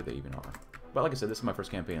not sure how good they even are. But like I said, this is my first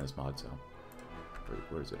campaign in this mod, so...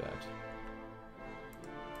 Where is it at?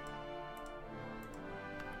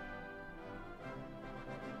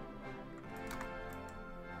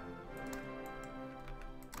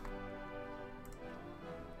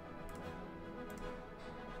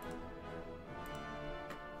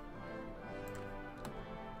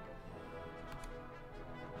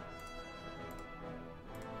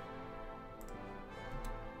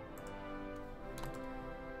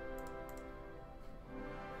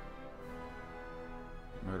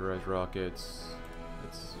 Murderized rockets.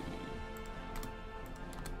 Let's see.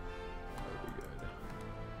 That'll be good.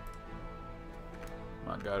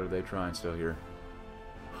 My God, are they trying still here?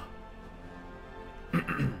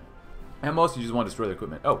 And mostly just want to destroy the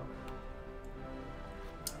equipment. Oh.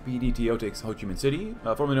 PDTO takes Ho Chi Minh City,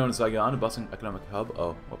 formerly known as Saigon, a bustling economic hub.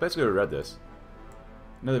 Oh, well, basically we read this.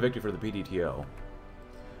 Another victory for the PDTO.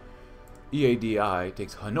 EADI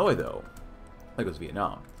takes Hanoi, though. That goes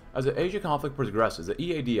Vietnam. As the Asia conflict progresses, the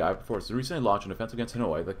EADI forces recently launched an offensive against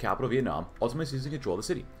Hanoi, the capital of Vietnam, ultimately seizing control of the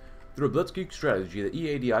city. Through a blitzkrieg strategy, the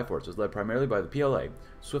EADI forces, led primarily by the PLA,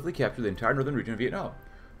 swiftly captured the entire northern region of Vietnam.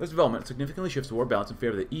 This development significantly shifts the war balance in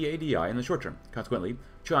favor of the EADI in the short term. Consequently,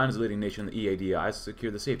 China, as a leading nation in the EADI, has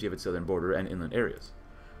secured the safety of its southern border and inland areas.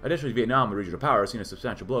 Additionally, Vietnam, a regional power, has seen a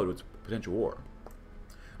substantial blow to its potential war.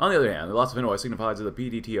 On the other hand, the loss of Hanoi signifies that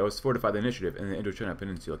the PDTO has fortified the initiative in the Indochina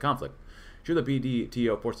Peninsula conflict. Should the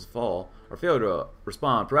PDTO forces fall or fail to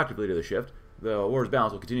respond proactively to the shift, the war's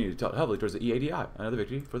balance will continue to tilt heavily towards the EADI. Another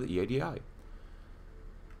victory for the EADI.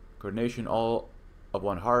 Coordination, all of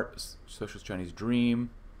one heart, Socialist Chinese Dream,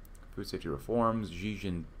 food safety reforms, Xi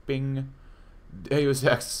Jinping, Deus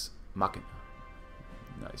Ex Machina.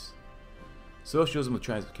 Nice. Socialism with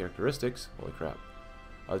Chinese characteristics. Holy crap.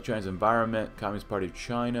 The Chinese environment, Communist Party of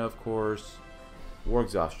China, of course. War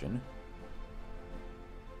exhaustion.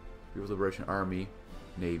 People's Liberation Army,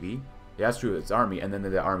 Navy. Yeah, that's true. It's Army, and then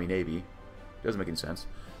the Army Navy. Doesn't make any sense.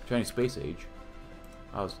 Chinese Space Age.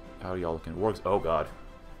 How are y'all looking? Works. Oh God.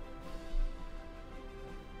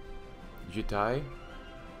 Jitai.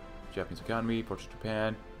 Japanese economy. Fortress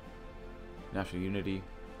Japan. National unity.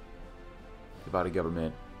 Divided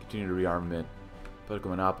government. Continued rearmament.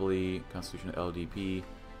 Political monopoly. Constitution of LDP.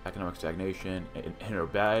 Economic stagnation. And a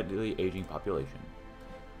badly aging population.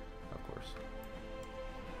 Of course.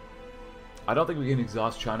 I don't think we can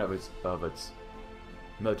exhaust China of its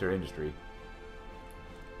military industry.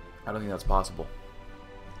 I don't think that's possible.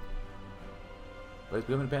 But it's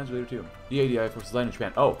becoming a panzer leader too. EADI forces land in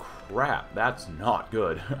Japan. Oh crap, that's not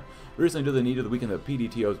good. Recently, due to the need to weaken the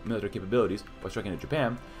PDTO's military capabilities by striking at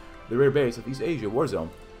Japan, the rear base of East Asia war zone,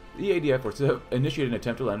 the EADI forces have initiated an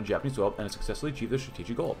attempt to land on Japanese soil and have successfully achieved their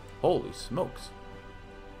strategic goal. Holy smokes.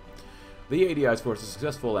 The EADI's force's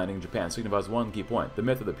successful landing in Japan signifies one key point. The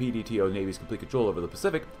myth of the PDTO Navy's complete control over the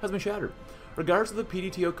Pacific has been shattered. Regardless of the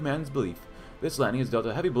PDTO command's belief, this landing has dealt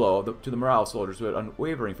a heavy blow to the morale of soldiers who had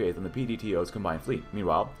unwavering faith in the PDTO's combined fleet.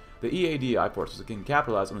 Meanwhile, the EADI forces can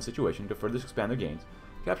capitalize on the situation to further expand their gains,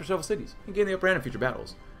 capture several cities, and gain the upper hand in future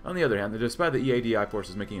battles. On the other hand, despite the EADI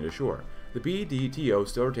forces making it ashore, the PDTO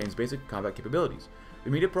still retains basic combat capabilities. The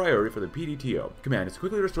immediate priority for the PDTO command is to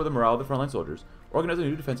quickly restore the morale of the frontline soldiers, organize a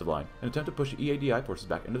new defensive line, and attempt to push the EADI forces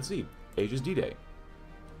back into the sea. Asia's D-Day.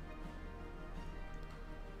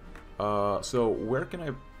 So where can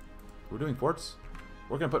I... We're doing forts?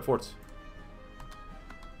 Where can I put forts?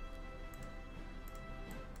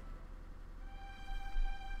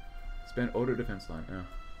 Spend Odo defense line. Yeah.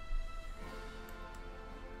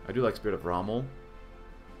 I do like Spirit of Rommel.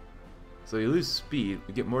 So you lose speed,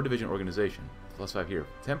 you get more division organization. Plus 5 here.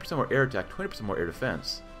 10% more air attack, 20% more air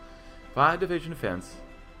defense. 5 division defense.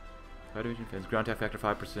 5 division defense. Ground attack factor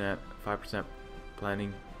 5%. 5%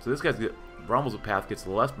 planning. So this guy's get Rommel's path gets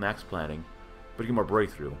less max planning, but you get more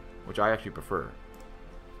breakthrough, which I actually prefer.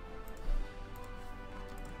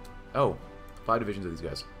 Oh, 5 divisions of these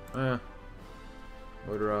guys.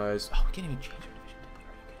 Motorized. Oh, we can't even change our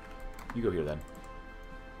division. You go here then.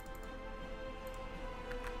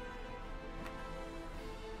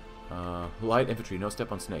 Light infantry, no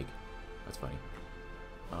step on snake. That's funny.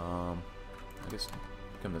 I guess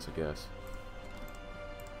become this, I guess.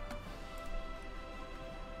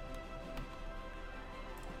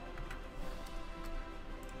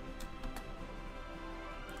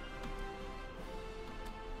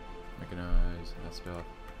 Mechanize that stuff.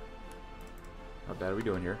 How bad are we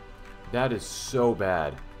doing here? That is so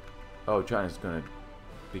bad. Oh, China's gonna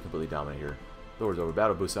be completely dominant here. The war's over.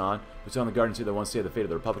 Battle of Busan. Busan, the Guardian City that once saved the fate of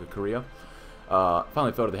the Republic of Korea,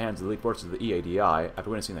 finally fell to the hands of the elite forces of the EADI after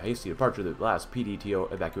witnessing the hasty departure of the last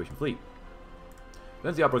PDTO evacuation fleet.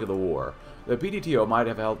 Since the outbreak of the war, the PDTO might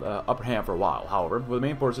have held upper hand for a while. However, with the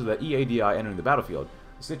main forces of the EADI entering the battlefield,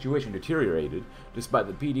 the situation deteriorated despite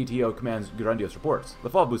the PDTO command's grandiose reports. The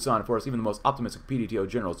fall of Busan forced even the most optimistic PDTO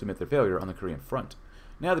generals to admit their failure on the Korean front.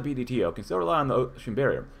 Now the PDTO can still rely on the ocean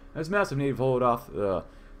barrier, and its massive navy hold off the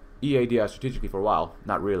EADI strategically for a while.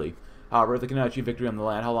 Not really. However, if they cannot achieve victory on the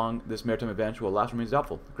land, how long this maritime advantage will last remains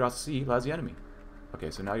doubtful. Across the sea lies the enemy.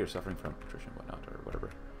 Okay, so now you're suffering from attrition and whatnot, or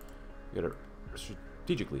whatever. You gotta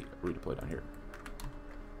strategically redeploy down here.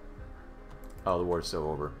 Oh, the war is so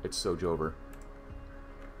over. It's so over.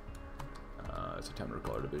 It's a time to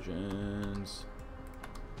recall our divisions.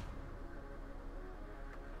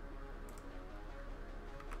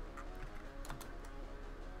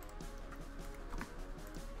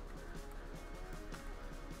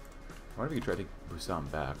 I wonder if we could try to take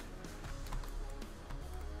Busan back.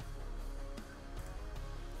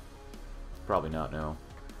 Probably not, no.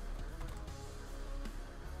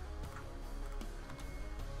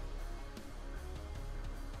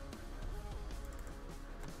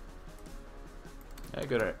 Yeah,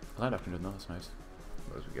 good land afternoon though, that's nice.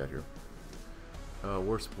 What else we got here?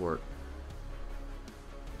 War support.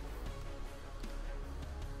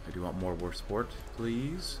 I do want more war support,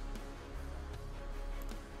 please.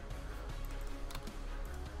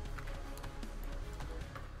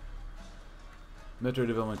 Military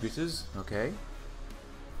development increases. Okay.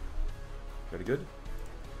 Very good.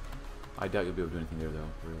 I doubt you'll be able to do anything there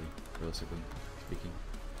though, really, realistically speaking.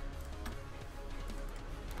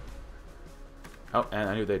 Oh, and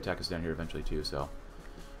I knew they'd attack us down here eventually too, so.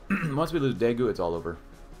 Once we lose Daegu, it's all over.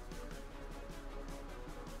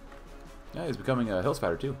 Yeah, he's becoming a hills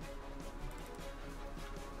fighter too.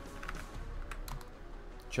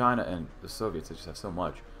 China and the Soviets, they just have so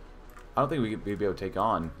much. I don't think we'd be able to take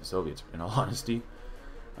on the Soviets, in all honesty.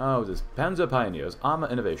 Oh, this Panzer Pioneers, Armor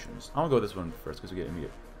Innovations. I'm gonna go with this one first because we get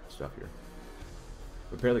immediate stuff here.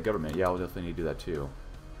 Repair the government. Yeah, we'll definitely need to do that too.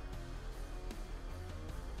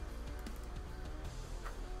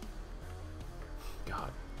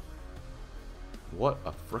 God. What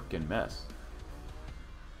a frickin' mess.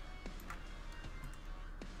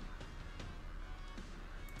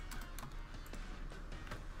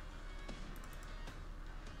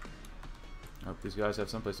 I hope these guys have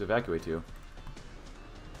someplace to evacuate to.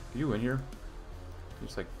 Can you win here? You're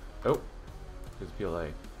just like, oh, there's PLA.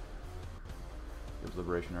 There's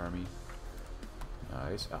Liberation Army.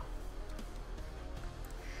 Nice. Ah.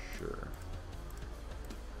 Sure.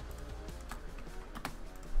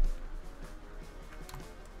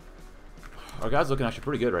 Our guy's looking actually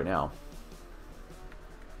pretty good right now.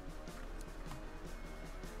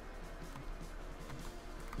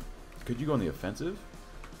 Could you go on the offensive?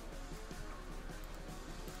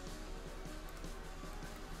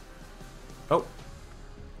 Oh.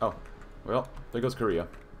 Oh. Well, there goes Korea.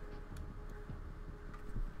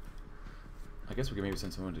 I guess we can maybe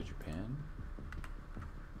send someone to Japan.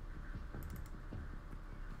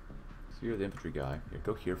 So you're the infantry guy. Here,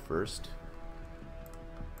 go here first.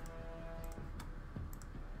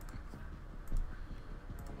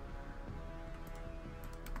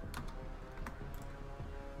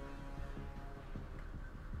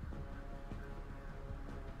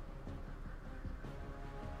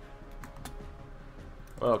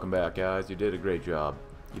 Welcome back, guys. You did a great job.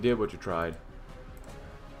 You did what you tried.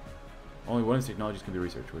 Only one of these technologies can be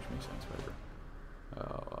researched, which makes sense, whatever.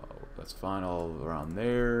 That's fine all around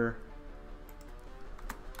there.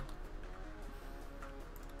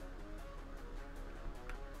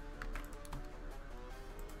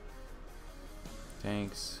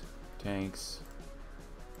 Tanks. Tanks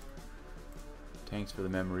for the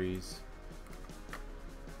memories.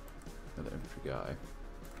 Another infantry guy.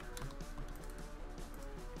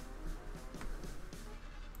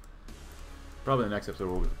 Probably the next episode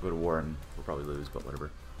we'll go to war and we'll probably lose, but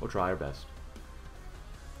whatever. We'll try our best.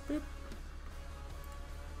 Beep.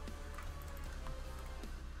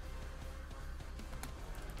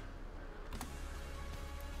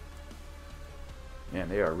 Man,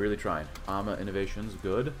 they are really trying. AMA innovations,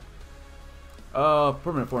 good.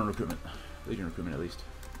 Permanent foreign recruitment. Legion recruitment, at least.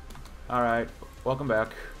 Alright, welcome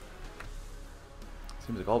back.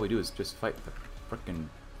 Seems like all we do is just fight the frickin'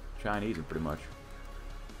 Chinese, pretty much.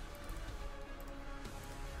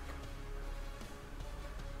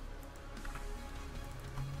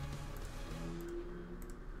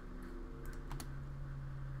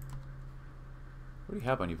 What do you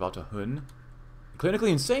have on you, Valta Hun? Clinically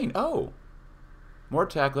insane! Oh! More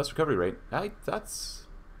attack, less recovery rate. That's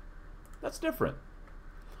different.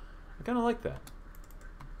 I kind of like that.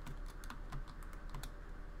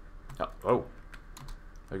 Oh.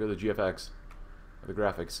 There go the GFX. The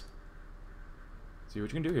graphics. See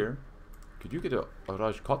what you can do here. Could you get a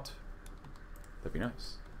Raj Kot? That'd be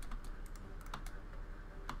nice.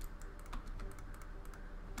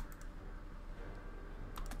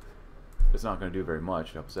 It's not going to do very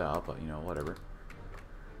much. It helps out, but you know, whatever.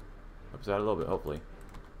 Helps out a little bit, hopefully.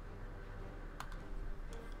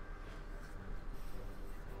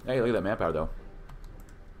 Hey, look at that manpower, though.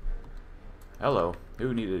 Hello.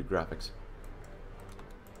 Who needed graphics?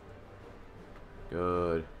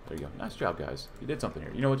 Good. There you go. Nice job, guys. You did something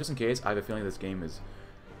here. You know what? Just in case, I have a feeling this game is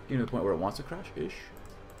getting to the point where it wants to crash-ish.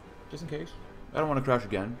 Just in case. I don't want to crash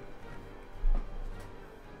again.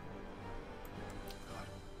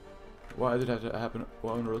 Why did that happen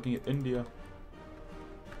while we're looking at India?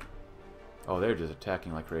 Oh, they're just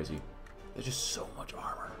attacking like crazy. There's just so much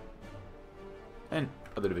armor. And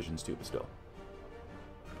other divisions too, but still.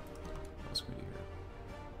 What else can we do here?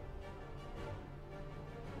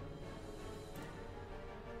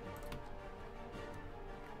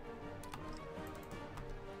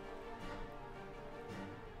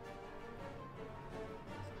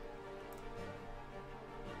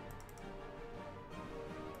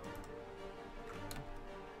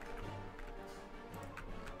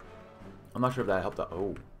 I'm not sure if that helped out.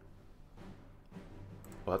 Oh.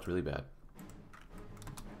 Well, that's really bad.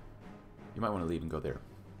 You might want to leave and go there.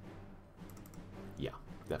 Yeah,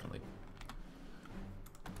 definitely.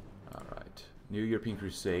 Alright. New European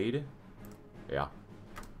Crusade. Yeah.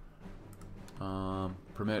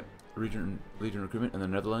 Permit legion recruitment in the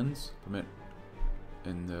Netherlands. Permit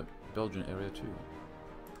in the Belgian area too.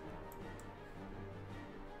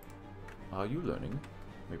 Are you learning?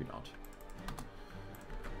 Maybe not.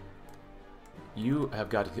 You have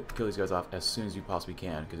got to kill these guys off as soon as you possibly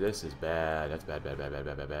can, because this is bad. That's bad, bad, bad, bad,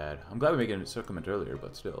 bad, bad, bad. I'm glad we made a circlement earlier,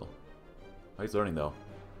 but still. Oh, he's learning, though.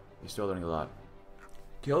 He's still learning a lot.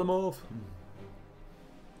 Kill him off!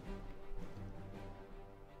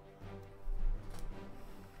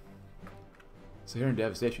 Saharan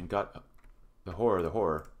devastation got the horror, the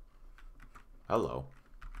horror. Hello.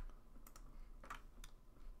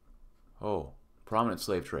 Oh. Prominent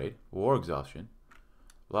slave trade. War exhaustion.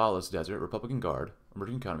 Lawless Desert, Republican Guard,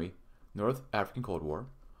 Emerging Economy, North African Cold War.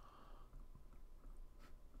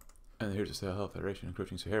 And here's the Sahel Federation,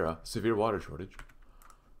 encroaching Sahara, severe water shortage.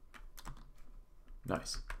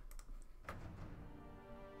 Nice.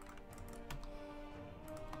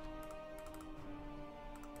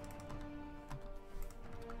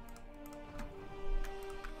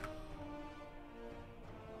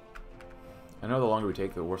 I know the longer we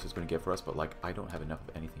take, the worse it's going to get for us, but like, I don't have enough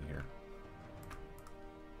of anything here.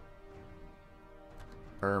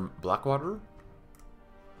 Blackwater?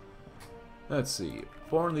 Let's see.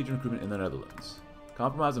 Foreign Legion recruitment in the Netherlands.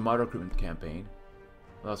 Compromise a moderate recruitment campaign.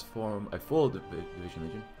 Allows form a full division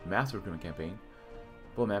legion. Massive recruitment campaign.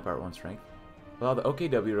 Full manpower at 1 strength. Allow the OKW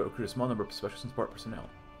to recruit a small number of special support personnel.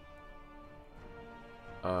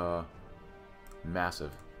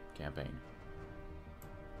 Massive campaign.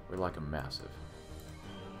 We're like a massive.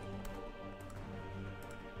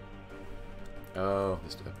 Oh,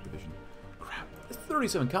 this division. Crap. It's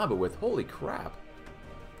 37 combat width. Holy crap.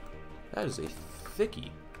 That is a thickie.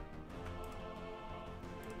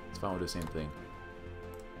 It's fine, we'll do the same thing.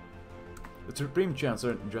 The Supreme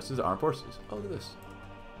Chancellor addresses the armed forces. Oh, look at this.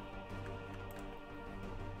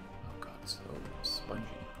 Oh god, it's so spongy.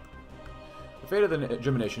 The fate of the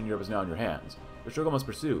German nation in Europe is now in your hands. The struggle must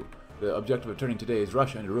pursue. The objective of turning today's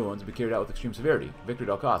Russia into ruins will be carried out with extreme severity. Victory at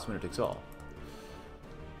all costs, winner takes all.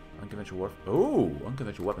 Unconventional warfare. Oh,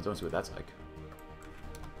 unconventional weapons. I want to see what that's like.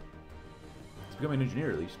 It's becoming an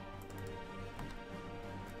engineer at least.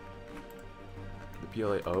 The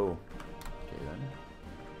PLA. Oh. Okay then.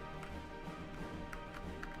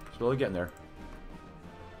 Slowly getting there.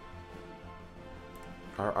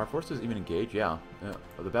 Are our forces even engaged? Yeah.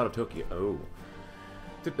 The Battle of Tokyo. Oh.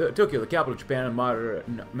 Tokyo, the capital of Japan and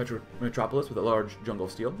modern metropolis with a large jungle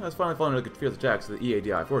of steel, has finally fallen under the fierce attacks of the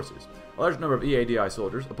EADI forces. A large number of EADI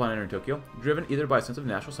soldiers, upon entering Tokyo, driven either by a sense of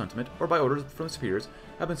national sentiment or by orders from the superiors,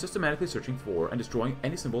 have been systematically searching for and destroying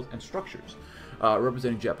any symbols and structures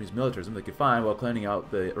representing Japanese militarism they could find while cleaning out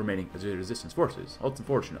the remaining resistance forces.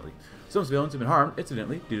 Unfortunately, some civilians have been harmed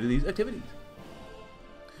incidentally due to these activities.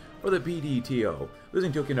 For the PDTO,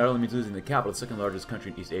 losing Tokyo not only means losing the capital, the second largest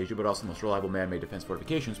country in East Asia, but also the most reliable man-made defense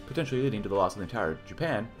fortifications, potentially leading to the loss of the entire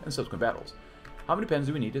Japan in subsequent battles. How many pens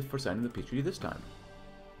do we need for signing the peace treaty this time?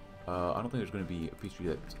 I don't think there's going to be a peace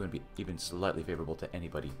treaty that's going to be even slightly favorable to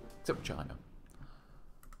anybody, except for China.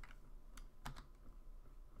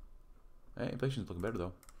 Hey, inflation's looking better,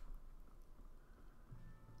 though.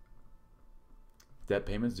 Debt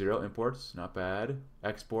payments, 0. Imports, not bad.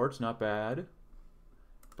 Exports, not bad.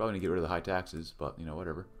 Probably need to get rid of the high taxes, but, you know,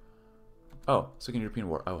 whatever. Oh, Second European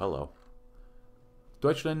War. Oh, hello.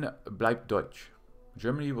 Deutschland bleibt Deutsch.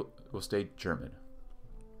 Germany will stay German.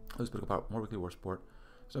 Lose political power. More weekly war support.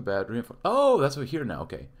 It's not bad. Reinforce. Oh, that's over here now.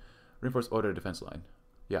 Okay. Reinforce order defense line.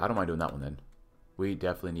 Yeah, I don't mind doing that one then. We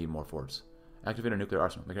definitely need more forts. Activate our nuclear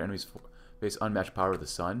arsenal. Make our enemies face unmatched power of the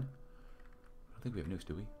sun. I don't think we have nukes,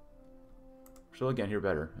 do we? We're still again here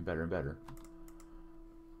better and better and better.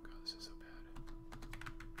 God, this is so bad.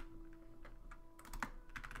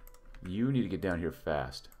 You need to get down here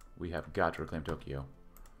fast. We have got to reclaim Tokyo.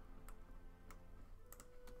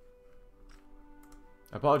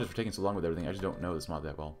 I apologize for taking so long with everything. I just don't know this mod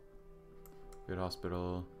that well. Good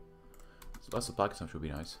hospital. Less supply consumption would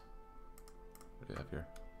be nice. What do we have here?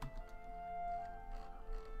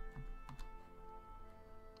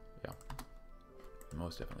 Yeah.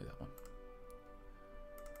 Most definitely that one.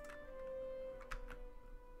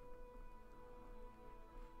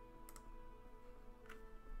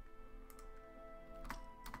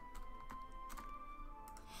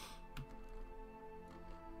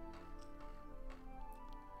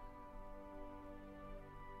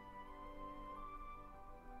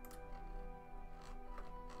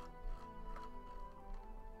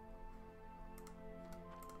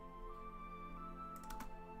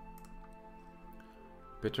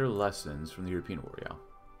 Bitter lessons from the European War, yeah.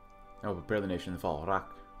 I will prepare the nation in the fall of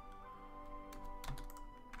Iraq.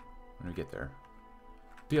 When we get there.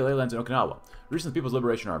 PLA lands in Okinawa. Recently, the People's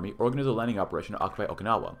Liberation Army organized a landing operation to occupy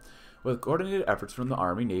Okinawa. With coordinated efforts from the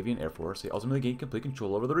Army, Navy, and Air Force, they ultimately gained complete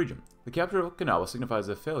control over the region. The capture of Okinawa signifies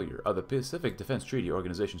the failure of the Pacific Defense Treaty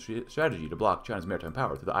Organization's strategy to block China's maritime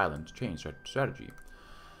power through the island chain strategy.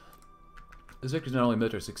 This victory is not only a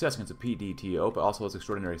military success against the PDTO, but also has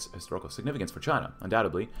extraordinary historical significance for China.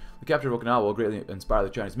 Undoubtedly, the capture of Okinawa will greatly inspire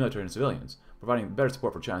the Chinese military and civilians, providing better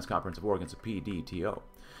support for China's comprehensive war against the PDTO.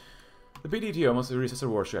 The PDTO must reassess their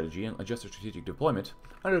war strategy and adjust their strategic deployment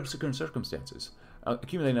under current circumstances,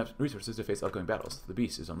 accumulating enough resources to face outgoing battles. The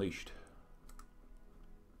beast is unleashed.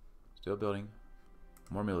 Still building.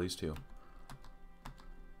 More millies, too.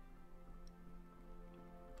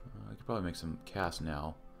 I could probably make some cast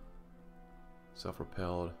now.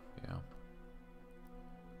 Self-repelled, yeah.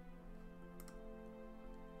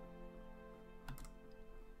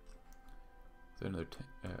 Is there another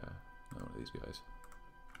one of these guys?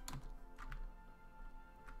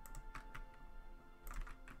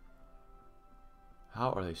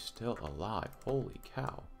 How are they still alive? Holy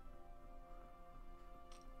cow.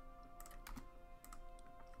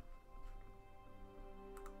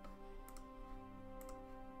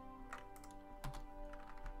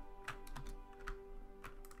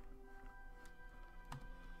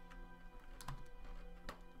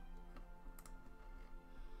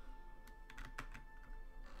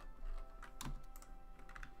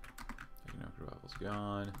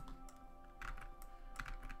 Gone.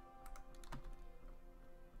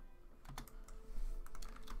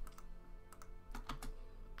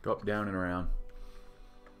 Go up, down, and around.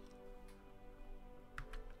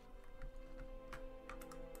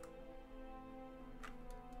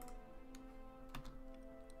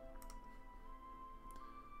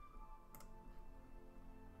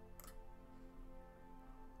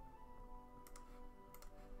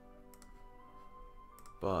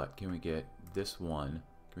 But can we get this one?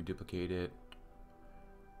 Can we duplicate it?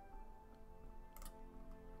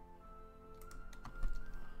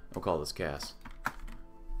 I'll call this Cass.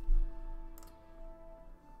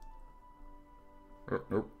 Oh,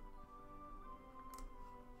 nope.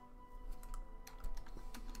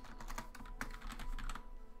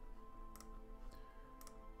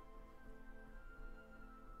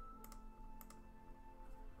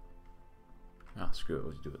 Ah, screw it.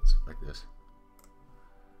 Let's do it like this.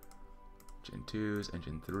 Gen 2s,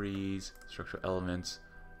 Engine 3s, structural elements.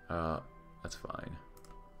 That's fine.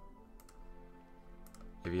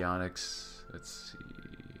 Avionics. Let's see.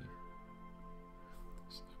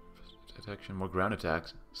 Detection, more ground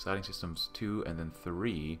attacks. Sighting systems 2 and then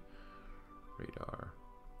 3. Radar.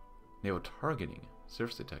 Naval targeting.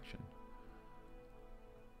 Surface detection.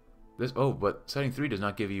 This. Oh, but sighting 3 does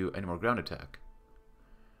not give you any more ground attack.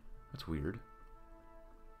 That's weird.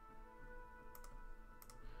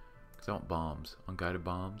 Because I want bombs. Unguided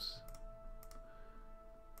bombs.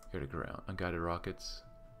 Air to ground. Unguided rockets.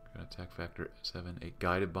 Ground attack factor 7, 8.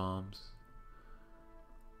 Guided bombs.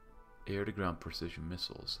 Air to ground precision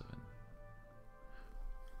missiles 7.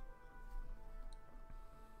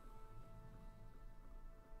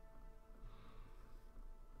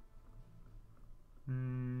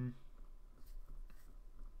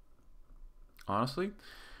 Honestly,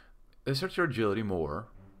 it starts your agility more.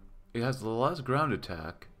 It has less ground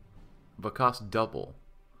attack, but costs double.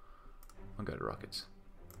 Unguided rockets.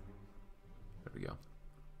 There we go.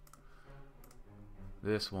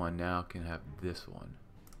 This one now can have this one.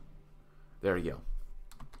 There we go.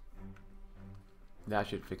 That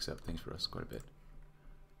should fix up things for us quite a bit.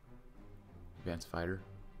 Advanced fighter.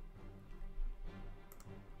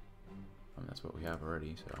 That's what we have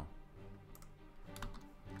already, so.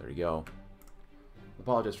 There you go.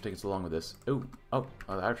 Apologize for taking so long with this. Ooh. Oh,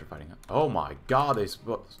 the Irish are fighting. Oh my god, they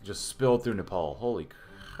just spilled through Nepal. Holy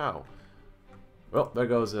cow. Well, there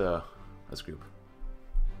goes this group.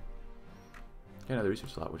 Okay, another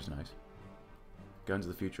research slot, which is nice. Guns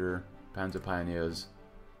of the future. Panzer Pioneers.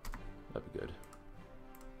 That'd be good.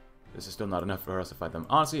 This is still not enough for us to fight them.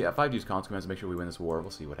 Honestly, if I use comms commands to make sure we win this war, we'll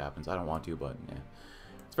see what happens. I don't want to, but yeah.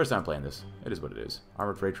 It's the first time playing this. It is what it is.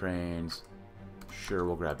 Armored freight trains. Sure,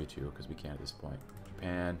 we'll grab you too, because we can at this point.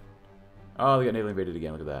 Japan. Oh, they got naval invaded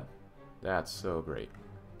again. Look at that. That's so great.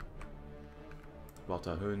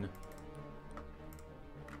 Baltahun.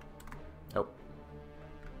 Oh.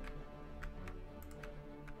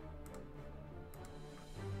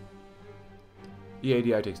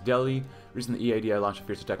 EADI takes Delhi. Recently, the EADI launched a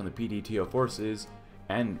fierce attack on the PDTO forces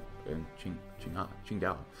and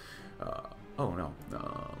Qingdao. Oh no.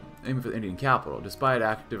 Aiming for the Indian capital. Despite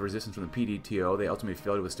active resistance from the PDTO, they ultimately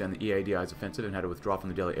failed to withstand the EADI's offensive and had to withdraw from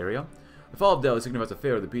the Delhi area. The fall of Delhi signifies the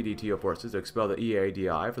failure of the PDTO forces to expel the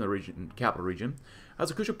EADI from the capital region.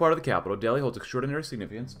 As a crucial part of the capital, Delhi holds extraordinary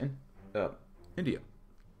significance in Indian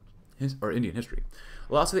history.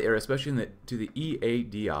 The loss of the area, especially to the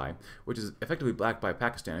EADI, which is effectively backed by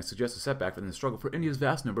Pakistan, suggests a setback in the struggle for India's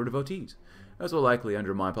vast number of devotees. This will likely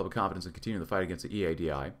undermine public confidence in continuing the fight against the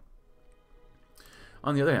EADI.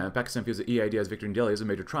 On the other hand, Pakistan views the EADI's victory in Delhi as a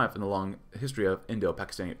major triumph in the long history of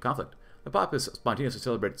Indo-Pakistani conflict. The populace spontaneously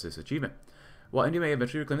celebrates this achievement. While India may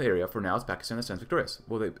eventually reclaim the area, for now it's Pakistan that stands victorious.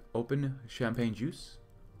 Will they open champagne juice?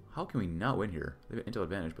 How can we not win here? They have an intel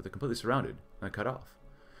advantage, but they're completely surrounded and cut off.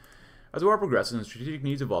 As the war progresses and strategic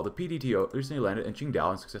needs evolve, the PDTO recently landed in Qingdao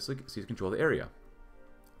and successfully seized control of the area.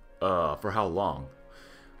 For how long?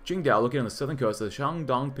 Qingdao, located on the southern coast of the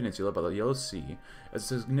Shandong Peninsula by the Yellow Sea,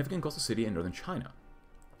 is a significant coastal city in northern China.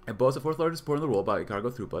 It boasts the fourth largest port in the world by cargo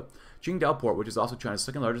throughput, Qingdao Port, which is also China's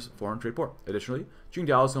second largest foreign trade port. Additionally,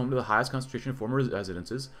 Qingdao is home to the highest concentration of former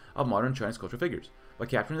residences of modern Chinese cultural figures. By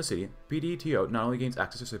capturing the city, PDTO not only gains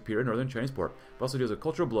access to superior northern Chinese port, but also deals a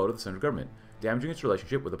cultural blow to the central government, damaging its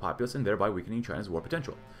relationship with the populace and thereby weakening China's war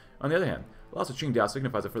potential. On the other hand, the loss of Qingdao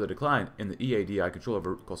signifies a further decline in the EADI control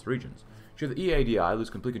over coastal regions. Should the EADI lose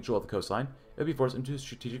complete control of the coastline, it would be forced into a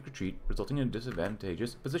strategic retreat, resulting in a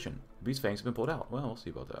disadvantageous position. The beast's fangs have been pulled out. Well, we'll see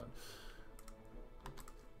about that.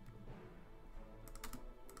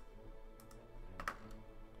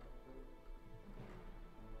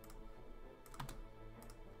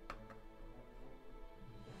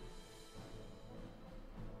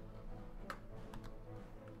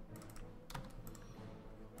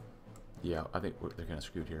 Yeah, I think they're kind of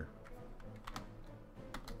screwed here.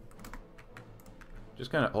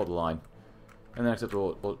 Just kind of hold the line. And then except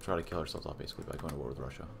we'll try to kill ourselves off basically by going to war with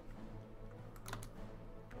Russia.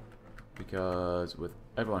 Because with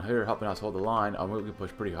everyone here helping us hold the line, we can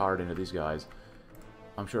push pretty hard into these guys.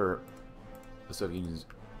 I'm sure the Soviet Union's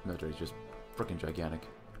military is just freaking gigantic.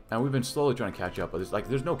 And we've been slowly trying to catch up, but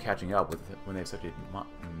there's no catching up with when they have such a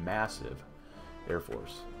massive air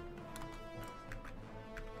force.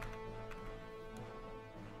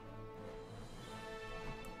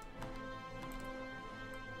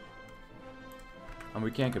 And we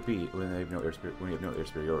can't compete when they have no air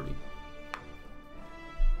superiority.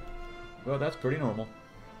 Well, that's pretty normal.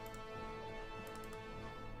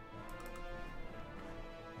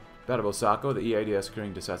 Battle of Osaka, the EIDS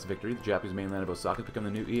securing decisive victory. The Japanese mainland of Osaka has become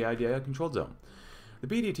the new EIDS controlled zone. The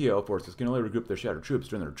PDTO forces can only regroup their shattered troops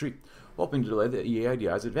during the retreat, hoping to delay the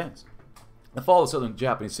EIDS advance. The fall of southern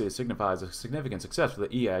Japanese cities signifies a significant success for the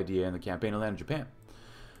EIDA in the campaign to land in Japan.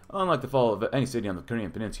 Unlike the fall of any city on the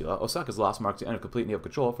Korean peninsula, Osaka's loss marks the end of complete naval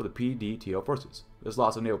control for the PDTO forces. This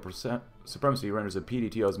loss of naval supremacy renders the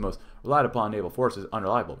PDTO's most relied upon naval forces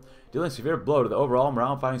unreliable, dealing a severe blow to the overall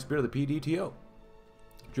morale and fighting spirit of the PDTO.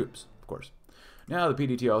 Troops, of course. Now the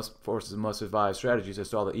PDTO forces must devise strategies to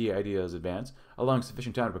stall the EID's advance, allowing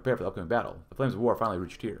sufficient time to prepare for the upcoming battle. The flames of war finally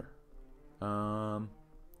reached here.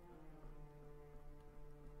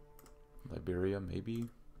 Liberia, maybe?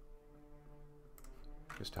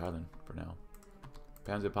 Just Thailand for now.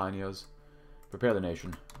 Panzerpanios. Prepare the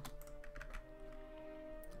nation.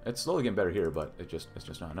 It's slowly getting better here, but it's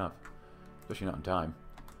just not enough. Especially not in time.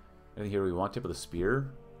 Anything here we want? Tip of the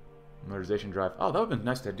spear? Motorization drive. Oh, that would have been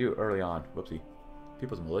nice to do early on. Whoopsie.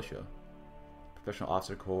 People's Militia. Professional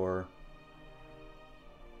Officer Corps.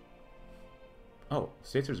 Oh,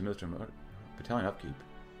 Statesman's Military Battalion Upkeep.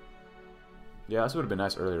 Yeah, this would have been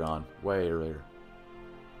nice earlier on. Way earlier.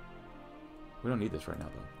 We don't need this right now,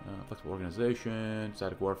 though. Flexible organization,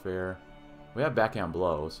 static warfare. We have backhand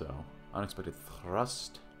blow, so unexpected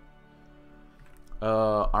thrust.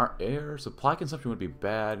 Our air supply consumption would be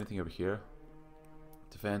bad. Anything over here?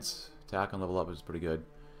 Defense, attack on level up is pretty good.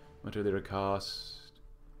 Military leader cost.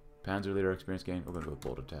 Panzer leader experience gain. We're going to go with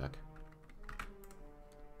bold attack.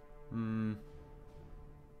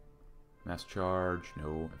 Mass charge,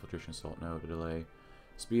 no. Infiltration assault, no. Delay.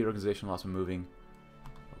 Speed, organization, loss of moving.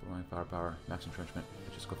 Overwhelming firepower, max entrenchment,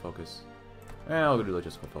 logistical focus. I'll go do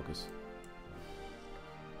logistical focus.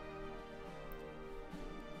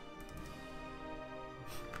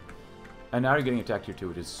 And now you're getting attacked here too,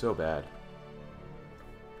 which is so bad.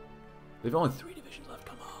 They've only 3 divisions left,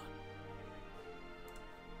 come on.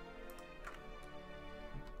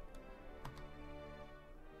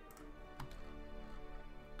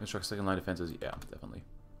 Construct second line defenses, yeah, definitely.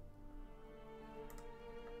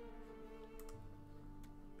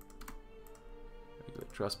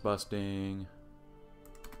 Trust busting.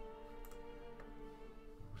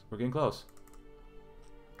 We're getting close.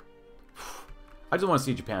 I just want to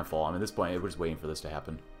see Japan fall. I mean, at this point, we're just waiting for this to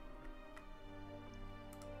happen.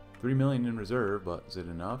 3 million in reserve, but is it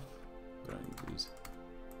enough? I don't need these.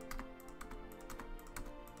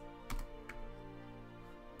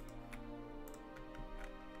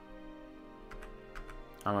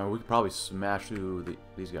 I mean, we could probably smash through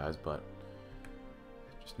these guys, but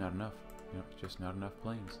it's just not enough. You know, it's just not enough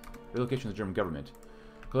planes. Relocation of the German government.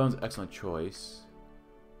 Cologne's excellent choice.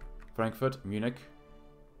 Frankfurt, Munich.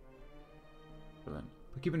 Berlin.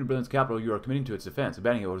 By keeping Berlin's capital, you are committing to its defense.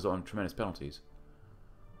 Abandoning it will result in tremendous penalties.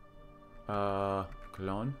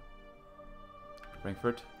 Cologne.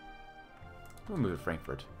 Frankfurt. We'll move to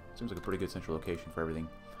Frankfurt. Seems like a pretty good central location for everything.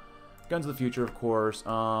 Guns of the future, of course.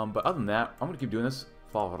 But other than that, I'm going to keep doing this.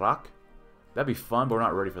 Fall of Rock. That'd be fun, but we're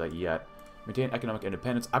not ready for that yet. Maintain economic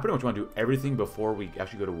independence. I pretty much want to do everything before we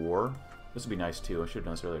actually go to war. This would be nice too. I should have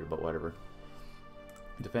done this earlier, but whatever.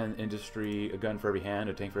 Defend industry, a gun for every hand,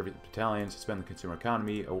 a tank for every battalion, suspend the consumer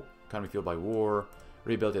economy, economy fueled by war,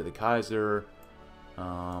 rehabilitate the Kaiser,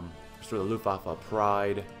 restore the Luftwaffe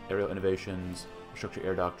pride, aerial innovations, restructure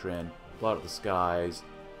air doctrine, blot out the skies,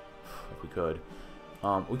 if we could.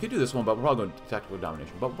 We could do this one, but we're probably going to tactical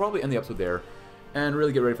domination. But we'll probably end the episode there and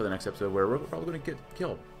really get ready for the next episode where we're probably going to get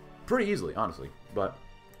killed. Pretty easily, honestly. But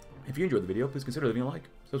if you enjoyed the video, please consider leaving a like.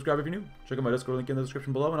 Subscribe if you're new. Check out my Discord link in the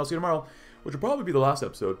description below, and I'll see you tomorrow, which will probably be the last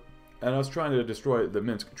episode. And I was trying to destroy the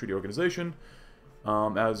Minsk Treaty Organization,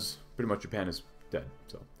 as pretty much Japan is dead.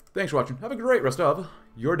 So, thanks for watching. Have a great rest of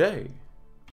your day.